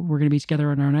life and what we're going to be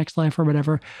together in our next life or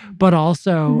whatever, but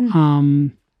also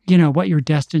what you're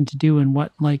destined to do and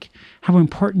what like how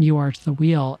important you are to the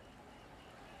wheel.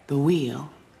 The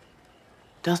wheel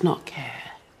does not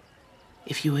care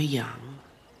if you are young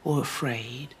or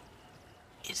afraid.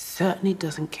 It certainly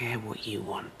doesn't care what you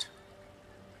want.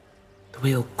 The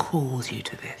wheel calls you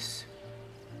to this,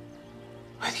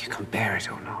 whether you can bear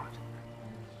it or not.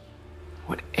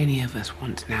 What any of us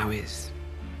want now is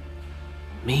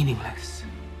meaningless.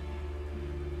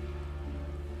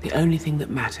 The only thing that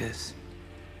matters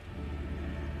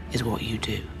is what you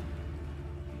do.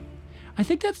 I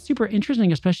think that's super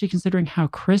interesting, especially considering how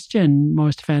Christian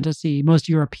most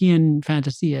European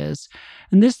fantasy is.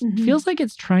 And this feels like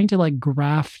it's trying to like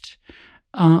graft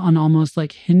on almost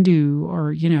like Hindu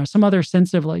or, some other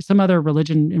sense of like some other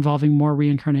religion involving more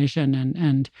reincarnation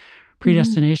and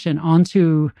predestination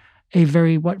onto a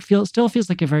very, still feels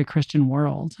like a very Christian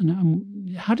world.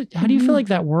 And how do you feel like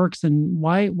that works? And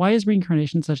why is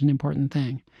reincarnation such an important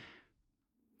thing?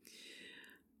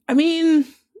 I mean,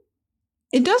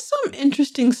 it does some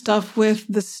interesting stuff with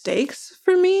the stakes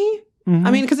for me. Mm-hmm.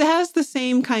 I mean, because it has the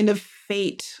same kind of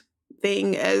fate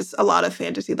thing as a lot of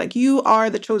fantasy. Like, you are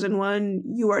the chosen one,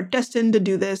 you are destined to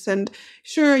do this, and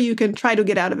sure, you can try to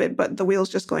get out of it, but the wheel's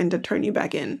just going to turn you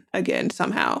back in again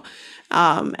somehow.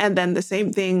 And then the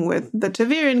same thing with the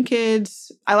Taviran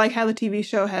kids. I like how the TV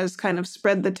show has kind of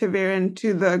spread the Taviran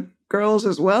to the girls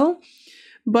as well.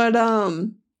 But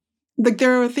like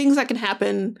there are things that can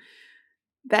happen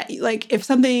that, like, if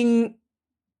something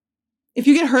if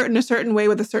you get hurt in a certain way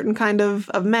with a certain kind of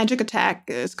magic attack,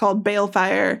 it's called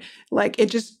balefire, like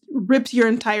it just rips your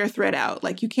entire thread out.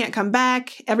 Like you can't come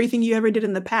back. Everything you ever did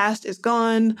in the past is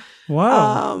gone.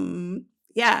 Whoa.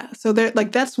 Yeah. So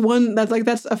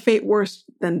that's a fate worse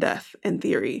than death in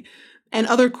theory. And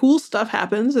other cool stuff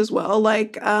happens as well.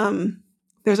 Like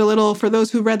there's a little, for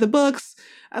those who read the books,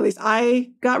 at least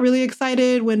I got really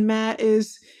excited when Matt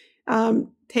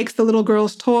takes the little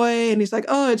girl's toy and he's like,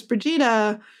 oh, it's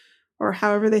Brigida, or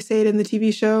however they say it in the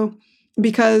TV show,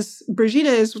 because Brigida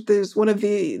is one of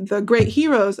the great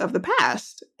heroes of the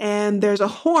past. And there's a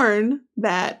horn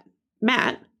that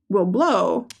Matt will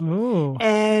blow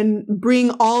and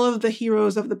bring all of the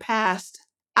heroes of the past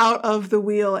out of the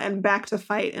wheel and back to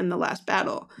fight in the last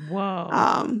battle.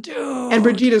 Whoa. Dude. And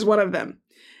Brigida's one of them.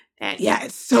 And yeah,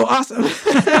 it's so awesome.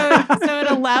 So it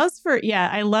allows for,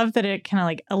 I love that it kind of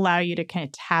like allow you to kind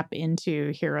of tap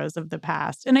into heroes of the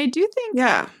past. And I do think,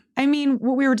 I mean,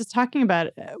 what we were just talking about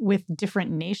with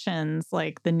different nations,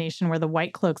 like the nation where the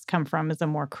White Cloaks come from is a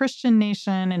more Christian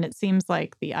nation. And it seems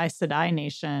like the Aes Sedai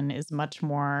nation is much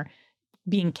more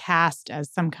being cast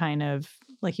as some kind of,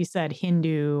 like you said,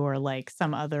 Hindu or like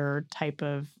some other type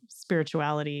of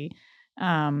spirituality.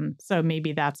 So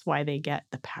maybe that's why they get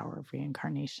the power of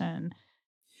reincarnation.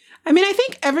 I mean, I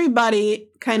think everybody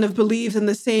kind of believes in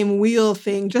the same wheel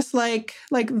thing, just like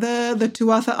the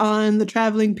Tuatha'an, the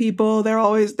traveling people.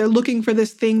 They're looking for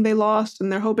this thing they lost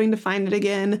and they're hoping to find it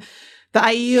again. The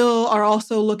Aiel are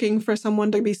also looking for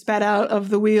someone to be spat out of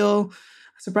the wheel.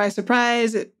 Surprise,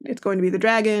 surprise, it's going to be the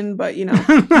dragon, but you know.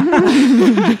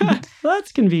 Well,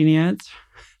 that's convenient.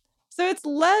 So it's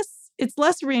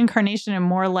less reincarnation and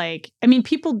more like, I mean,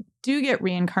 people do get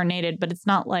reincarnated, but it's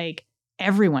not like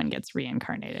everyone gets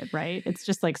reincarnated, right? It's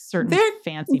just like certain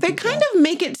fancy people. They kind of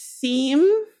make it seem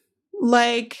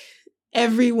like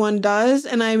everyone does.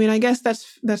 And I mean, I guess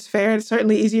that's fair. It's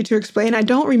certainly easier to explain. I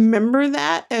don't remember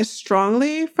that as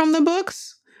strongly from the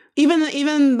books.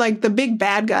 Even like the big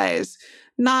bad guys,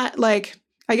 not like,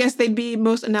 I guess they'd be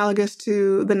most analogous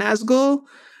to the Nazgul.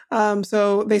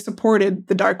 So they supported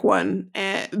the Dark One,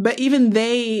 but even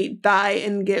they die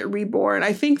and get reborn.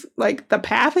 I think like the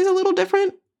path is a little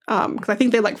different because I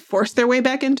think they like force their way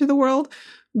back into the world,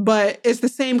 but it's the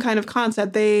same kind of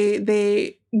concept.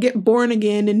 They get born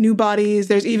again in new bodies.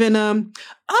 There's even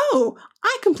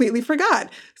I completely forgot.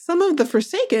 Some of the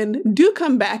Forsaken do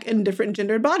come back in different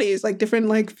gendered bodies, like different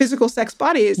like physical sex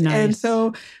bodies, and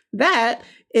so that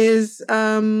is.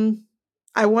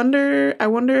 I wonder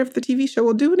if the TV show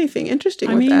will do anything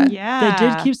interesting with that. Yeah. They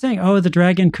did keep saying, the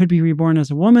dragon could be reborn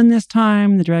as a woman this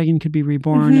time. The dragon could be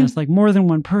reborn as like more than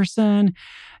one person.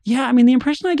 Yeah, I mean, the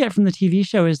impression I get from the TV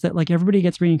show is that like everybody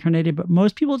gets reincarnated, but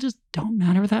most people just don't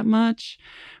matter that much.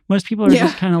 Most people are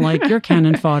just kind of like, you're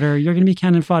cannon fodder. You're going to be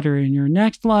cannon fodder in your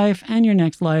next life and your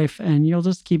next life. And you'll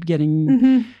just keep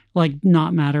getting like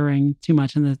not mattering too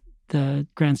much in the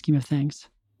grand scheme of things.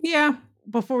 Yeah.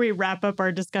 Before we wrap up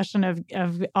our discussion of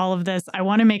all of this, I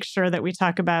want to make sure that we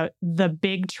talk about the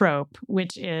big trope,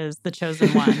 which is the chosen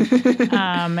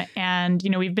one. And,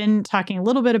 you know, we've been talking a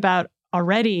little bit about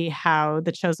already how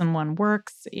the chosen one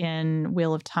works in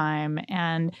Wheel of Time.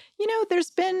 And, you know,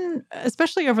 there's been,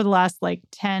 especially over the last like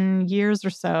 10 years or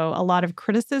so, a lot of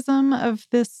criticism of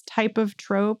this type of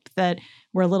trope that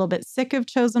we're a little bit sick of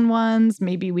chosen ones.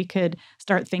 Maybe we could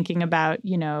start thinking about,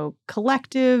 you know,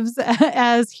 collectives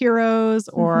as heroes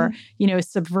or, you know,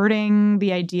 subverting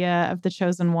the idea of the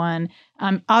chosen one.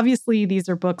 Obviously, these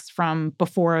are books from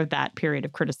before that period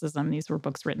of criticism. These were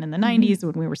books written in the 90s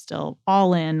when we were still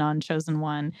all in on chosen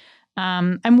one.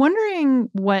 I'm wondering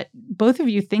what both of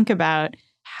you think about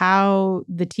how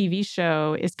the TV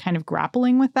show is kind of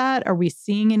grappling with that. Are we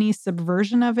seeing any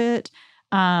subversion of it?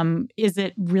 Is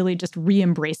it really just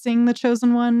re-embracing the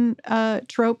chosen one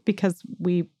trope because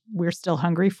we're still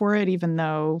hungry for it, even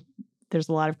though there's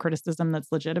a lot of criticism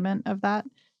that's legitimate of that?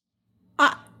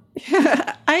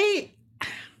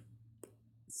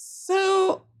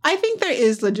 I think there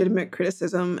is legitimate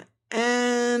criticism,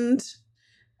 and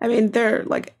I mean there are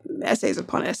like essays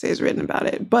upon essays written about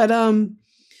it. But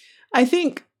I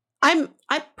think I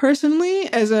personally,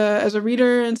 as a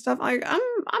reader and stuff, like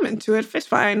I'm into it. It's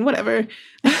fine, whatever.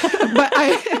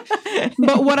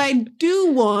 But what I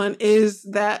do want is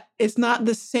that it's not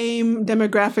the same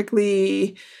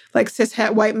demographically like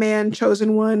cishet white man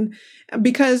chosen one,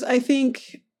 because I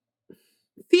think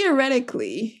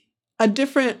theoretically a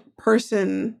different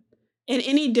person in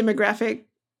any demographic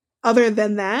other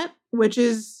than that, which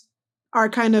is our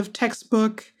kind of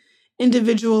textbook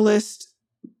individualist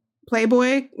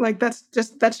playboy. Like that's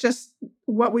just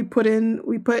what we put in.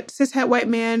 We put cishet white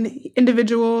man,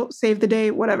 individual, save the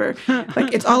day, whatever.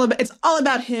 Like it's all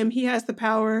about him. He has the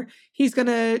power. He's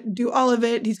gonna do all of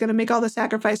it. He's gonna make all the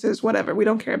sacrifices, whatever. We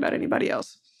don't care about anybody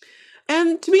else.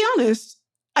 And to be honest,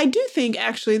 I do think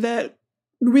actually that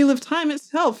Wheel of Time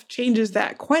itself changes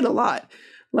that quite a lot.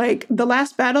 Like the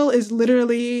last battle is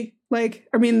literally like,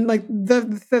 I mean, like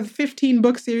the 15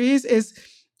 book series is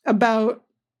about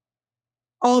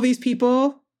all these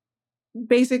people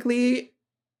basically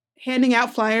handing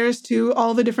out flyers to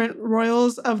all the different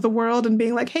royals of the world and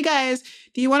being like, hey guys,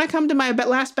 do you want to come to my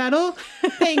last battle?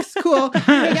 Thanks, cool.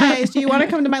 Hey guys, do you want to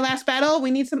come to my last battle?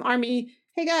 We need some army.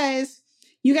 Hey guys,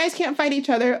 you guys can't fight each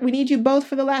other. We need you both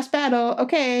for the last battle.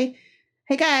 Okay.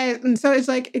 Hey guys. And so it's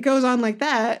like, it goes on like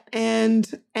that. And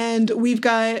we've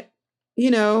got, you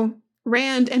know,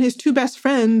 Rand and his two best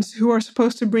friends who are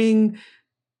supposed to bring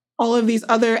all of these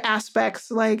other aspects.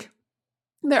 Like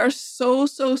there are so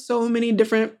many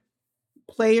different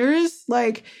players.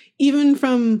 Like even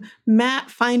from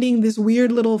Matt finding this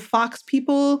weird little fox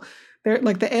people, they're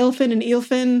like the Aelfin and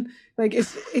Eelfin. Like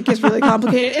it gets really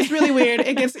complicated. It's really weird.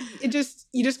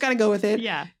 You just got to go with it.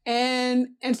 Yeah. And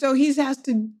so he has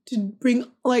to bring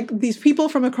like these people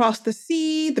from across the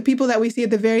sea, the people that we see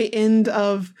at the very end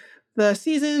of the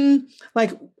season.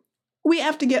 Like we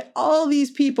have to get all these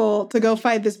people to go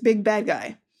fight this big bad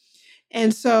guy.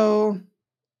 And so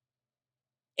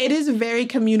it is a very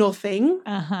communal thing.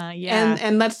 Yeah.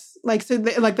 And that's like, so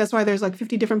like, that's why there's like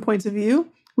 50 different points of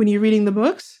view when you're reading the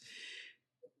books.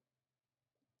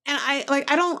 And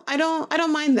I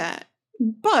don't mind that.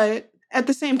 But at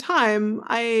the same time,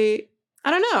 I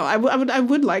don't know. I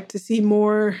would like to see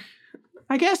more,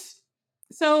 I guess.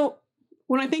 So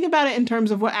when I think about it in terms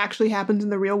of what actually happens in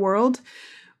the real world,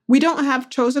 we don't have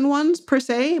chosen ones per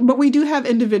se, but we do have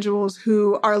individuals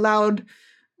who are loud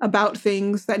about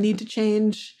things that need to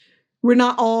change. We're just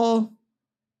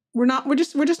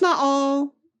not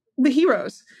all the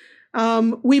heroes.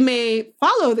 We may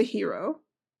follow the hero,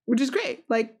 which is great.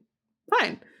 Like,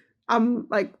 fine.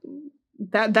 Like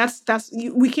that's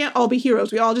we can't all be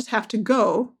heroes. We all just have to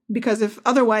go, because if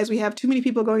otherwise we have too many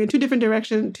people going in too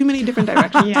many different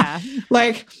directions. Yeah.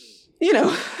 Like, you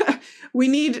know, we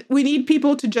need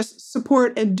people to just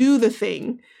support and do the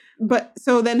thing. But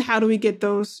so then how do we get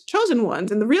those chosen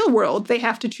ones? In the real world, they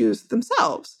have to choose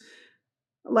themselves.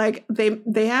 Like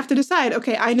they have to decide,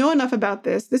 okay, I know enough about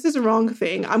this. This is a wrong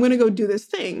thing. I'm going to go do this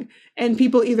thing. And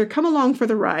people either come along for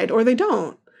the ride or they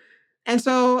don't. And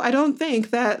so I don't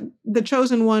think that the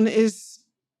chosen one is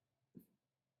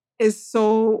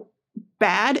so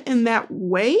bad in that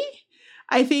way.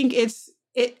 I think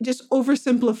it just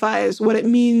oversimplifies what it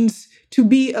means to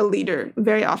be a leader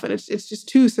very often. It's just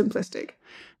too simplistic.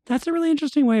 That's a really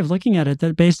interesting way of looking at it,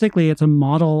 that basically it's a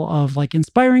model of like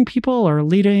inspiring people or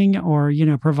leading or, you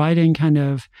know, providing kind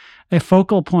of a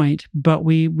focal point, but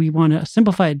we want to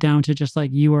simplify it down to just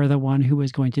like, you are the one who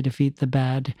is going to defeat the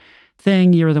bad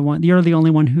thing. You're the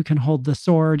only one who can hold the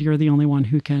sword. You're the only one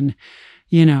who can,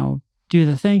 you know, do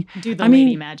the thing. Do the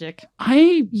lady magic.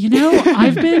 I've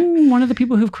been one of the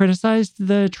people who've criticized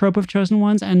the trope of chosen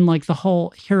ones and like the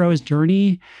whole hero's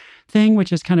journey thing,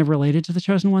 which is kind of related to the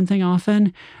chosen one thing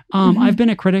often. I've been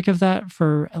a critic of that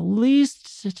for at least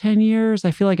 10 years.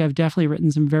 I feel like I've definitely written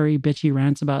some very bitchy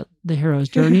rants about the hero's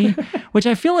journey, which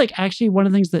I feel like actually one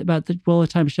of the things about the Wheel of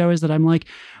Time show is that I'm like,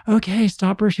 okay,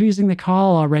 stop refusing the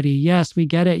call already. Yes, we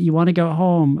get it. You want to go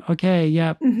home. Okay,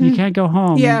 yep. You can't go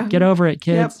home. Yeah. Get over it,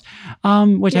 kids.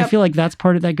 Which I feel like that's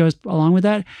part of that goes along with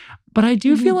that. But I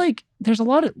do feel like there's a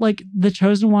lot of like the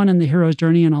chosen one and the hero's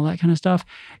journey and all that kind of stuff.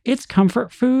 It's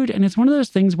comfort food. And it's one of those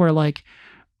things where like,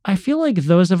 I feel like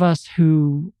those of us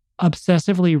who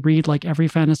obsessively read like every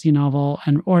fantasy novel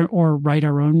and or write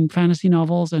our own fantasy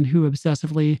novels and who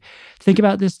obsessively think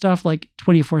about this stuff like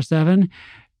 24/7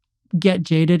 get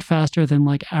jaded faster than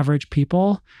like average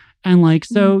people. And like,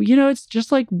 so, you know, it's just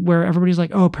like where everybody's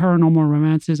like, oh, paranormal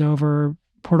romance is over.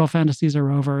 Portal fantasies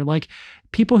are over. Like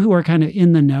people who are kind of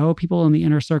in the know, people in the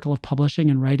inner circle of publishing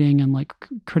and writing and like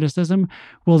criticism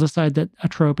will decide that a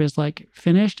trope is like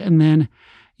finished. And then,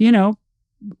 you know,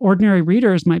 ordinary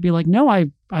readers might be like, no, I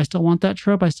still want that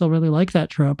trope. I still really like that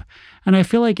trope. And I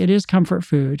feel like it is comfort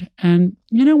food. And,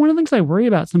 you know, one of the things I worry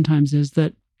about sometimes is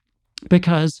that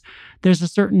because there's a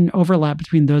certain overlap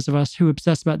between those of us who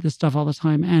obsess about this stuff all the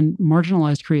time and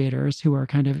marginalized creators who are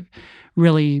kind of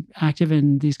really active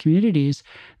in these communities,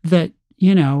 that,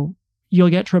 you know, you'll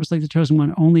get tropes like The Chosen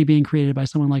One only being created by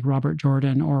someone like Robert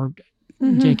Jordan or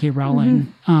J.K.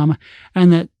 Rowling. And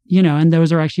that, and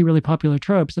those are actually really popular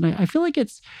tropes. And I feel like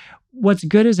what's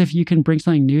good is if you can bring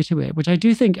something new to it, which I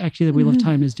do think actually the Wheel of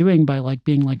Time is doing by like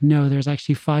being like, no, there's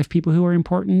actually 5 people who are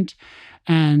important.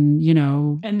 And,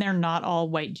 and they're not all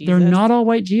white Jesus. They're not all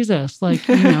white Jesus. Like,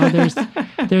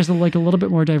 there's like a little bit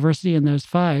more diversity in those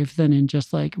 5 than in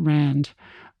just like Rand.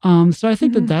 So I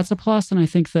think that that's a plus. And I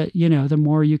think that, the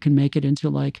more you can make it into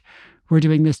like, we're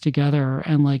doing this together.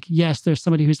 And like, yes, there's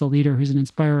somebody who's a leader, who's an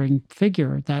inspiring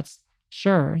figure. That's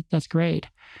great.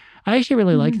 I actually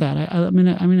really like that.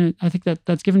 I think that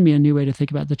that's given me a new way to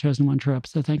think about the Chosen One trope.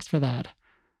 So thanks for that.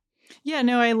 Yeah,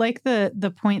 no, I like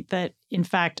the point that, in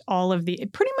fact, pretty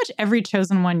much every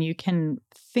Chosen One you can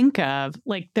think of,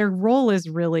 like their role is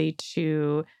really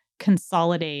to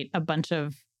consolidate a bunch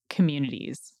of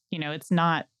communities. It's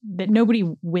not that nobody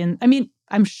wins. I mean,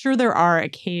 I'm sure there are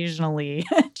occasionally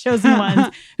chosen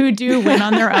ones who do win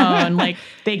on their own. Like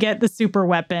they get the super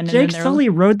weapon. Jake Sully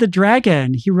rode the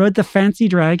dragon. He rode the fancy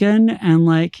dragon.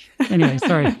 And anyway,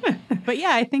 sorry. But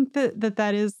yeah, I think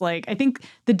that is like, I think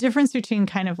the difference between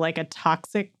kind of like a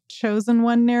toxic chosen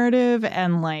one narrative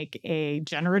and like a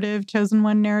generative chosen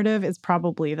one narrative is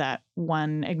probably that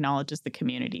one acknowledges the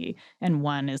community and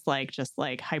one is like just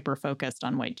like hyper focused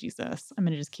on white Jesus. I'm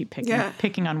going to just keep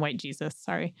picking on white Jesus.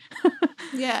 Sorry.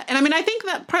 Yeah. And I think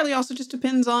that partly also just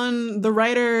depends on the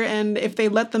writer and if they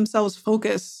let themselves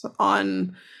focus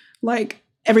on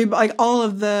all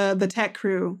of the tech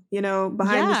crew,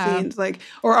 behind the scenes,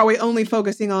 or are we only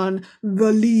focusing on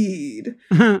the lead?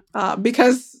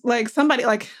 Because somebody,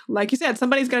 like you said,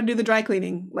 somebody's got to do the dry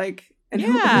cleaning, and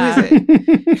who is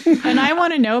it? And I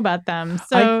want to know about them.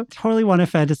 So I totally want a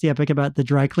fantasy epic about the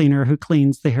dry cleaner who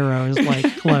cleans the hero's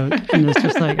cloak, and it's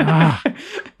just like,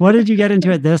 what did you get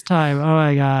into it this time? Oh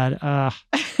my god,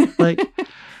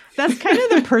 That's kind of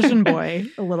the Persian boy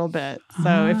a little bit.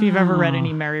 So if you've ever read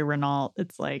any Mary Renault,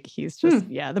 it's like he's just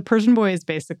the Persian boy is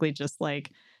basically just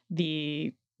like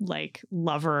the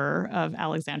lover of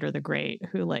Alexander the Great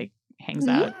who hangs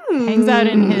out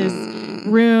in his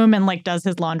room and does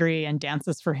his laundry and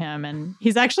dances for him. And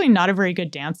he's actually not a very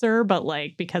good dancer, but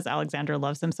because Alexander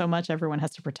loves him so much, everyone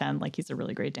has to pretend like he's a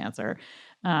really great dancer.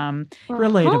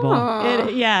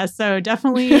 Relatable. So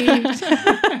definitely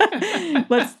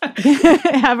let's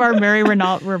have our Mary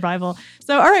Renault revival.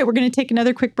 So, all right, we're going to take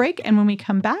another quick break. And when we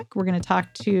come back, we're going to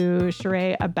talk to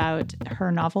Sheree about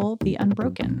her novel, The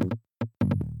Unbroken.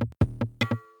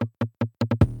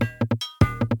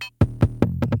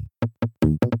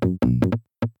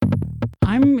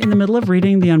 I'm in the middle of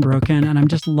reading The Unbroken and I'm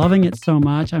just loving it so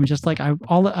much. I'm just I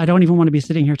don't even want to be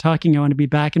sitting here talking. I want to be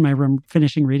back in my room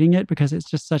finishing reading it because it's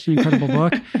just such an incredible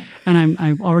book. And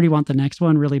I already want the next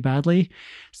one really badly.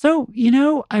 So,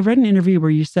 I read an interview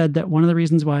where you said that one of the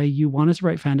reasons why you wanted to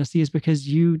write fantasy is because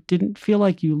you didn't feel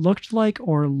like you looked like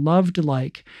or loved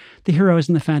like the heroes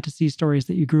in the fantasy stories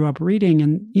that you grew up reading.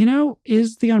 And,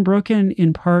 is The Unbroken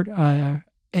in part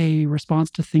a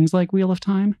response to things like Wheel of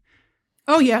Time?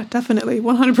 Oh, yeah, definitely.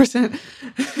 100%.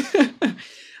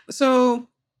 So,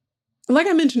 like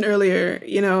I mentioned earlier,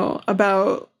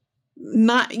 about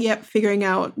not yet figuring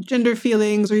out gender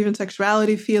feelings or even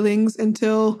sexuality feelings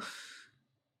until,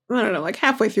 I don't know,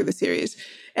 halfway through the series,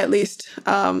 at least.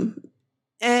 I don't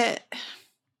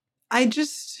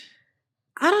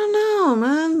know,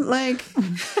 man.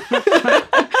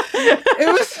 It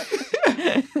was,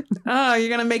 you're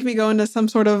going to make me go into some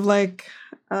sort of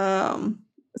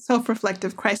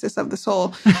self-reflective crisis of the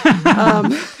soul.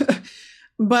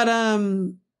 But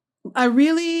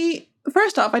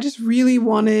first off, I just really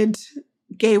wanted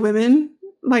gay women.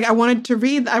 I wanted to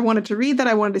read that. I wanted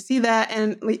to see that.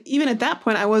 And even at that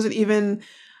point, I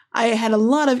had a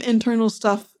lot of internal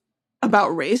stuff about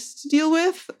race to deal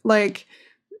with.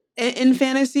 In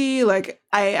fantasy,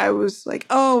 I was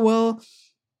oh, well,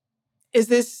 is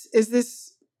this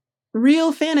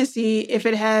real fantasy if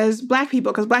it has Black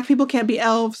people, because Black people can't be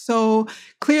elves, so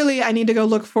clearly I need to go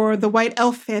look for the white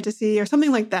elf fantasy or something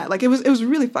like that. It was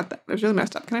really fucked up. It was really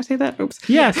messed up. Can I say that? Oops.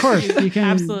 Yeah, of course. You can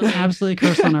absolutely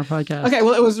curse on our podcast. Okay,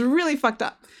 well, it was really fucked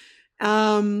up.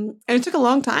 And it took a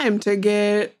long time to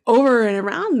get over and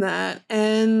around that.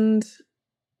 And,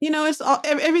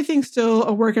 everything's still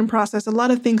a work in process. A lot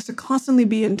of things to constantly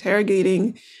be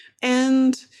interrogating.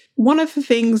 And one of the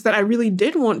things that I really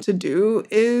did want to do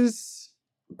is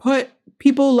put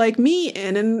people like me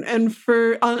in, and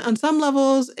for on some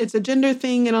levels it's a gender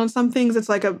thing, and on some things it's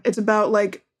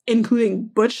about including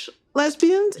butch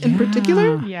lesbians in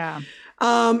particular. Yeah.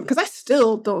 Because I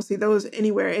still don't see those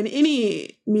anywhere in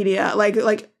any media.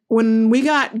 When we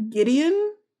got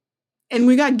Gideon, and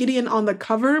we got Gideon on the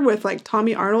cover with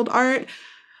Tommy Arnold art.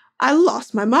 I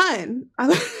lost my mind.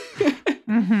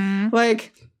 Mm-hmm.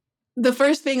 Like, the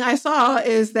first thing I saw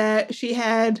is that she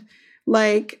had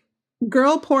like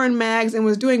girl porn mags and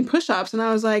was doing push-ups, and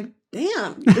I was like,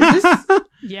 damn, is this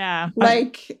Yeah.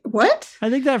 like what? I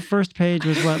think that first page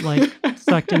was what like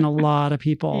sucked in a lot of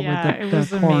people Yeah, it with was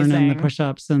the porn and the amazing.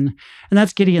 push-ups, and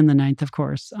that's Gideon the Ninth, of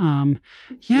course.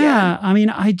 Yeah. I mean,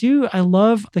 I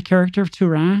love the character of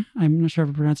Touraine. I'm not sure if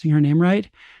I'm pronouncing her name right.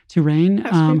 Touraine.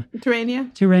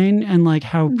 Terania. Touraine, and like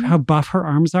how buff her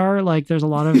arms are. Like there's a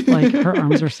lot of like her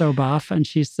arms are so buff, and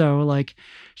she's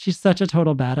such a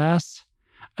total badass.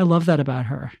 I love that about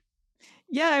her.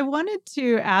 Yeah, I wanted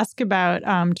to ask about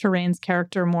Touraine's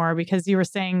character more, because you were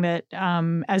saying that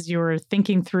as you were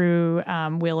thinking through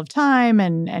Wheel of Time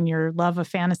and your love of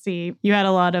fantasy, you had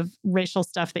a lot of racial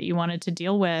stuff that you wanted to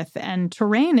deal with. And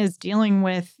Touraine is dealing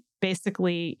with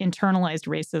basically internalized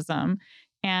racism.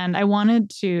 And I wanted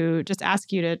to just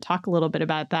ask you to talk a little bit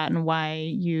about that and why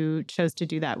you chose to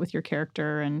do that with your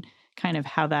character, and kind of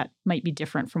how that might be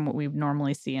different from what we would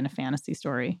normally see in a fantasy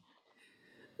story.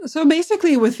 So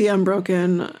basically, with The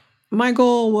Unbroken, my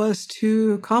goal was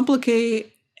to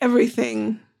complicate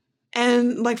everything,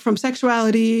 and like from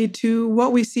sexuality to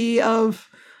what we see of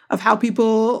how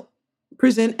people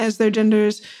present as their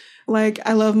genders. Like,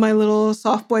 I love my little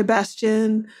soft boy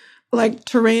Bastion, like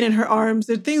Touraine in her arms.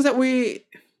 They're things that we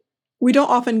don't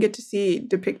often get to see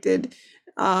depicted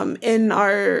in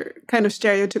our kind of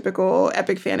stereotypical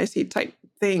epic fantasy type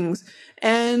things.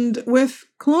 And with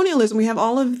colonialism, we have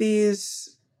all of these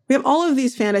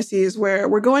fantasies where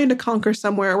we're going to conquer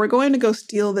somewhere, we're going to go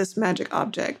steal this magic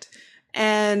object,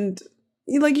 and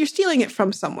like you're stealing it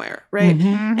from somewhere, right?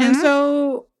 Mm-hmm. And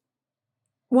so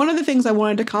one of the things I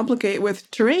wanted to complicate with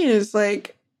Touraine is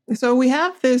like, so we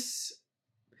have this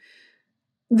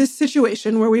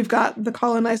situation where we've got the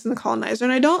colonized and the colonizer,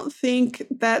 and I don't think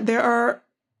that there are,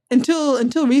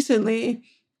 until recently,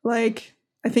 like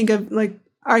I think of like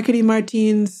Arkady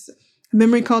Martine's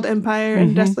Memory Called Empire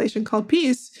and Desolation Called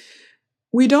Peace,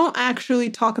 we don't actually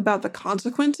talk about the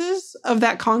consequences of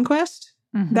that conquest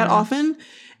that often.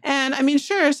 And I mean,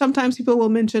 sure, sometimes people will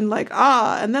mention like,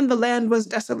 and then the land was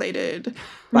desolated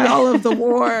by all of the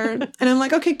war. And I'm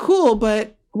like, okay, cool,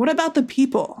 but what about the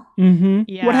people?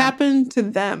 Yeah. What happened to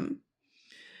them?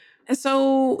 And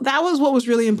so that was what was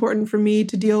really important for me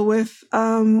to deal with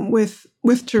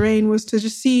Touraine, was to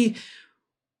just see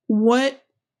what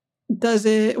does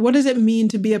it mean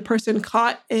to be a person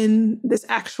caught in this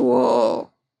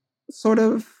actual sort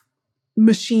of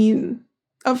machine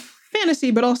of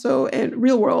fantasy, but also in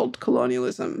real world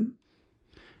colonialism.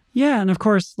 Yeah, and of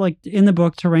course, like in the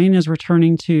book, Touraine is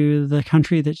returning to the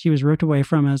country that she was ripped away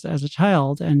from as a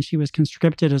child, and she was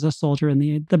conscripted as a soldier in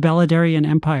the Beladarian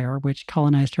Empire, which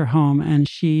colonized her home, and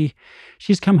she's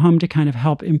come home to kind of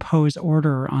help impose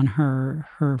order on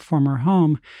her former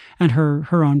home and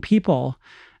her own people.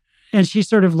 And she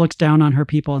sort of looks down on her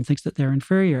people and thinks that they're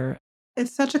inferior.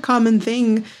 It's such a common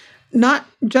thing, not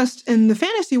just in the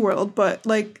fantasy world, but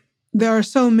like there are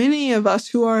so many of us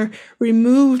who are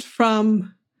removed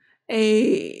from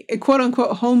a quote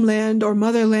unquote homeland or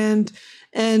motherland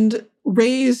and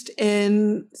raised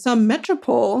in some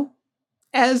metropole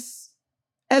as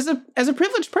a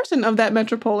privileged person of that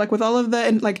metropole, like with all of the,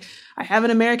 and like I have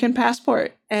an American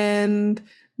passport, and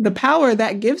the power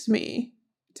that gives me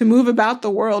to move about the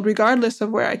world, regardless of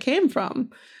where I came from,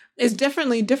 is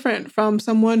definitely different from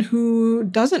someone who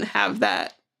doesn't have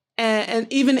that. And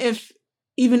even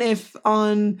if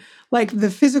on like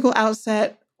the physical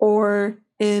outset or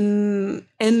in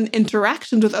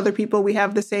interactions with other people, we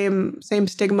have the same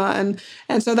stigma.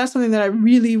 And so that's something that I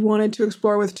really wanted to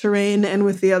explore with Touraine and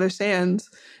with the other Sands,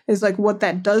 is like what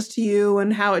that does to you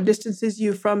and how it distances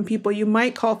you from people you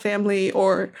might call family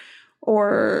or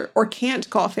can't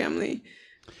call family.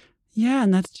 Yeah,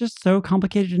 and that's just so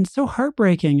complicated and so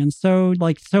heartbreaking and so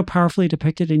powerfully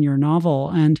depicted in your novel.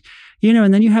 And,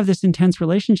 and then you have this intense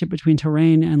relationship between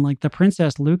Touraine and like the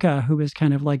princess Luca, who is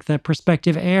kind of like the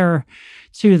prospective heir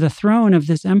to the throne of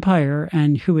this empire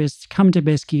and who has come to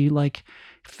basically like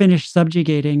finish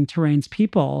subjugating Touraine's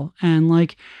people. And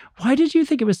like, why did you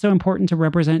think it was so important to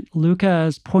represent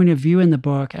Luca's point of view in the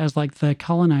book as like the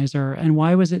colonizer? And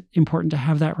why was it important to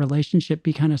have that relationship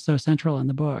be kind of so central in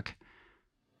the book?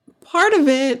 Part of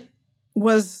it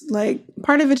was like,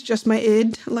 part of it's just my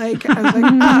id. Like, I was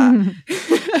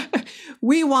like,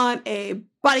 we want a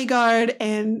bodyguard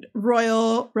and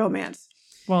royal romance.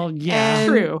 Well, yeah,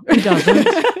 true. Who doesn't?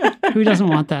 Who doesn't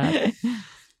want that?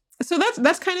 So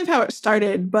that's kind of how it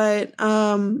started. But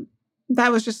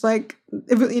that was just like,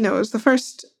 it was the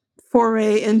first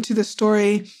foray into the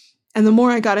story. And the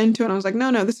more I got into it, I was like,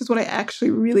 no, this is what I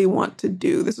actually really want to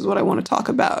do. This is what I want to talk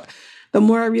about. The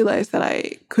more I realized that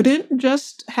I couldn't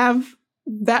just have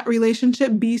that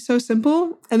relationship be so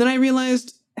simple. And then I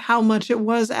realized how much it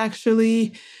was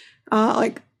actually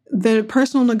like the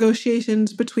personal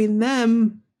negotiations between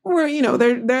them were,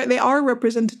 they are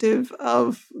representative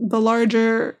of the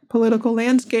larger political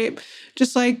landscape.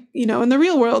 Just like, in the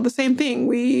real world, the same thing.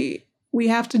 We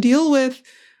have to deal with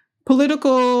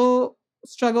political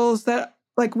struggles that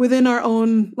like within our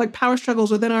own, like power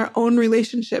struggles within our own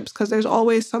relationships, because there's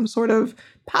always some sort of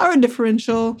power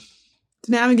differential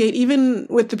to navigate, even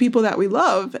with the people that we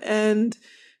love. And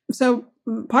so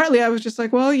partly I was just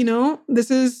like, well, this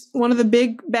is one of the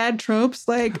big bad tropes,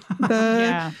 like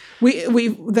the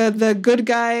the good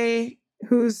guy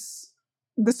who's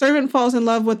the servant falls in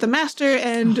love with the master,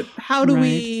 and how do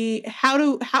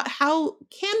how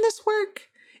can this work?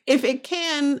 If it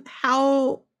can,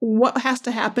 what has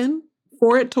to happen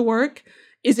for it to work?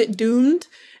 Is it doomed?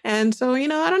 And so, I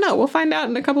don't know. We'll find out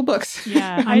in a couple books.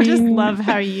 Yeah. I just love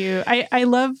how I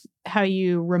love how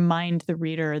you remind the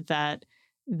reader that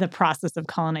the process of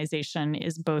colonization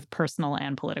is both personal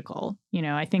and political.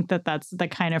 I think that that's the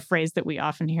kind of phrase that we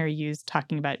often hear used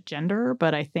talking about gender.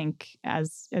 But I think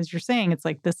as you're saying, it's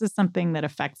like, this is something that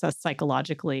affects us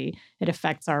psychologically. It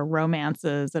affects our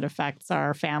romances. It affects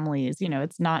our families.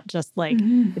 It's not just like,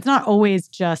 it's not always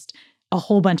just a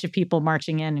whole bunch of people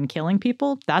marching in and killing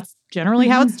people. That's generally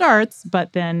how it starts.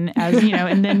 But then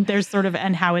and then there's sort of,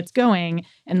 and how it's going,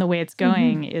 and the way it's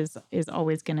going is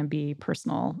always going to be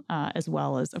personal, as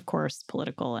well as, of course,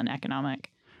 political and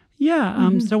economic. Yeah.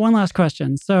 So one last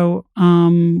question. So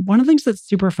one of the things that's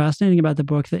super fascinating about the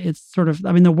book, that it's sort of,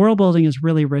 the world building is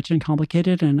really rich and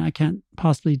complicated, and I can't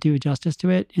possibly do justice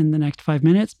to it in the next 5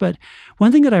 minutes. But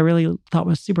one thing that I really thought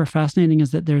was super fascinating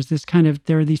is that there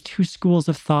are these two schools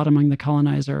of thought among the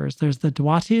colonizers. There's the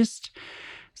Duatist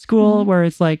school, where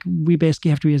it's like, we basically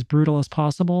have to be as brutal as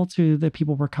possible to the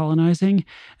people we're colonizing.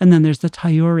 And then there's the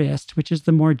Taoist, which is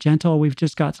the more gentle, we've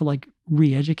just got to like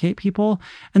re-educate people.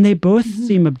 And they both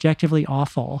seem objectively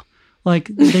awful. Like,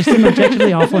 they seem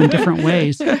objectively awful in different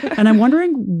ways. And I'm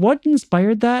wondering what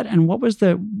inspired that, and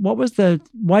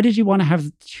why did you want to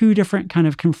have two different kind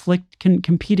of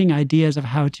competing ideas of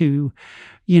how to,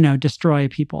 destroy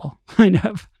people, kind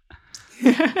of?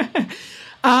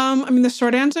 The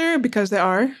short answer, because they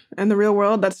are in the real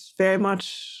world, that's very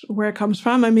much where it comes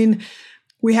from.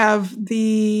 We have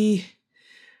I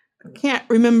can't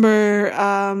remember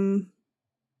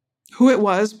who it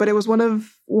was, but it was one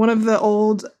of the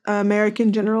old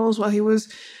American generals while he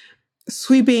was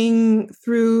sweeping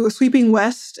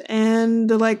west and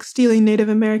like stealing Native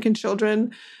American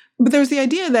children. But there was the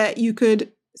idea that you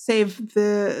could save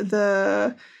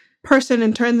the person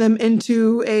and turn them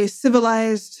into a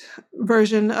civilized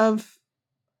version of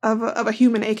a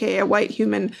human, aka a white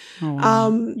human. Oh,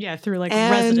 wow. Through like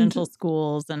residential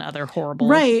schools and other horrible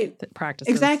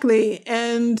practices. Exactly.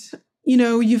 And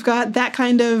you've got that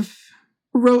kind of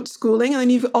rote schooling, and then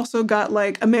you've also got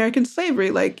like American slavery.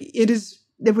 Like, it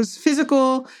was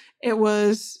physical.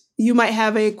 You might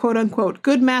have a quote unquote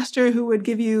good master who would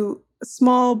give you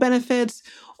small benefits,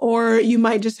 or you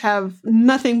might just have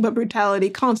nothing but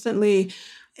brutality constantly.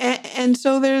 And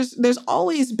so there's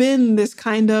always been this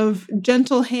kind of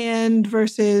gentle hand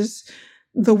versus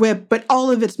the whip, but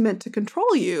all of it's meant to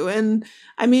control you. And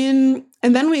and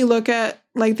then we look at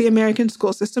like the American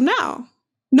school system now.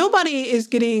 Nobody is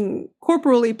getting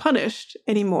corporally punished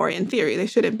anymore, in theory. They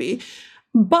shouldn't be.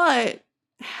 But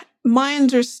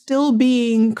minds are still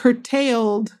being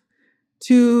curtailed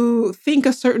to think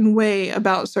a certain way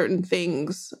about certain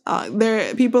things.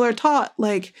 People are taught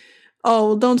like,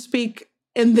 oh, don't speak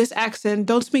in this accent,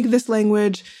 don't speak this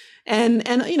language. And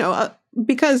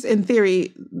because in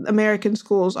theory, American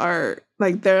schools are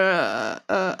like, they're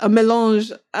a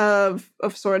melange of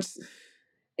sorts.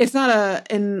 It's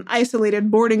not an isolated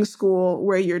boarding school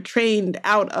where you're trained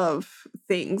out of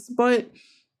things, but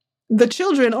the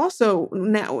children also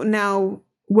now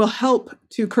will help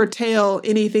to curtail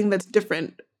anything that's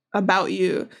different about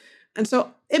you. And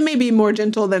so it may be more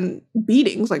gentle than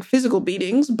beatings, like physical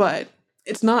beatings, but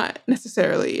it's not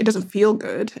necessarily, it doesn't feel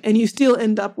good. And you still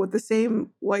end up with the same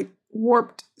like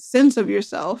warped sense of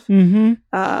yourself.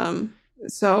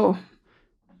 So.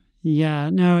 Yeah,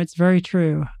 no, it's very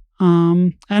true.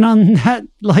 And on that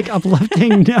like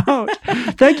uplifting note,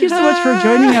 thank you so much for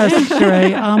joining us,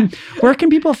 Sheree. Where can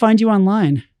people find you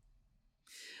online?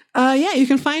 You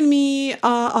can find me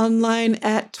online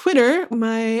at Twitter.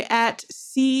 My at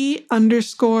C_L_CLARK.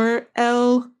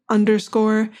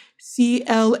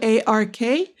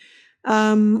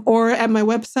 or at my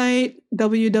website,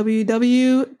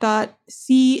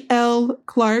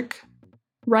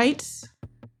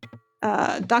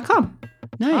 www.clclarkwrites.com.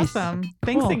 Nice. Awesome.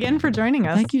 Thanks Cool. again for joining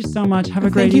us. Thank you so much. Have a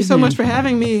great Thank you so evening. much for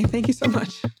having me. Thank you so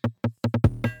much.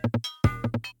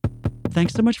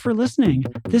 Thanks so much for listening.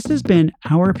 This has been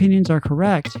Our Opinions Are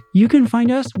Correct. You can find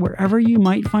us wherever you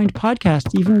might find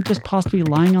podcasts, even just possibly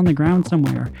lying on the ground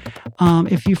somewhere.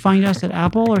 If you find us at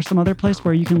Apple or some other place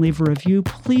where you can leave a review,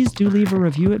 please do leave a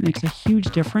review. It makes a huge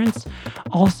difference.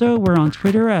 Also, we're on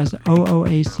Twitter as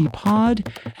OOAC Pod,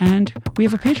 and we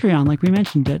have a Patreon, like we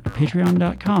mentioned, at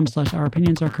patreon.com/Our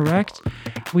Opinions Are Correct.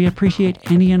 We appreciate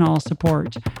any and all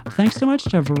support. Thanks so much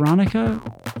to Veronica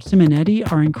Simonetti,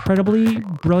 our incredibly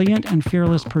brilliant and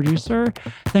fearless producer.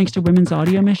 Thanks to Women's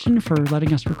Audio Mission for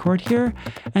letting us record here.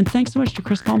 And thanks so much to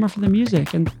Chris Palmer for the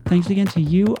music. And thanks again to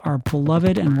you, our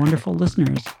beloved and wonderful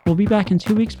listeners. We'll be back in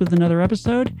 2 weeks with another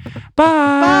episode.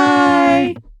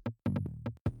 Bye! Bye.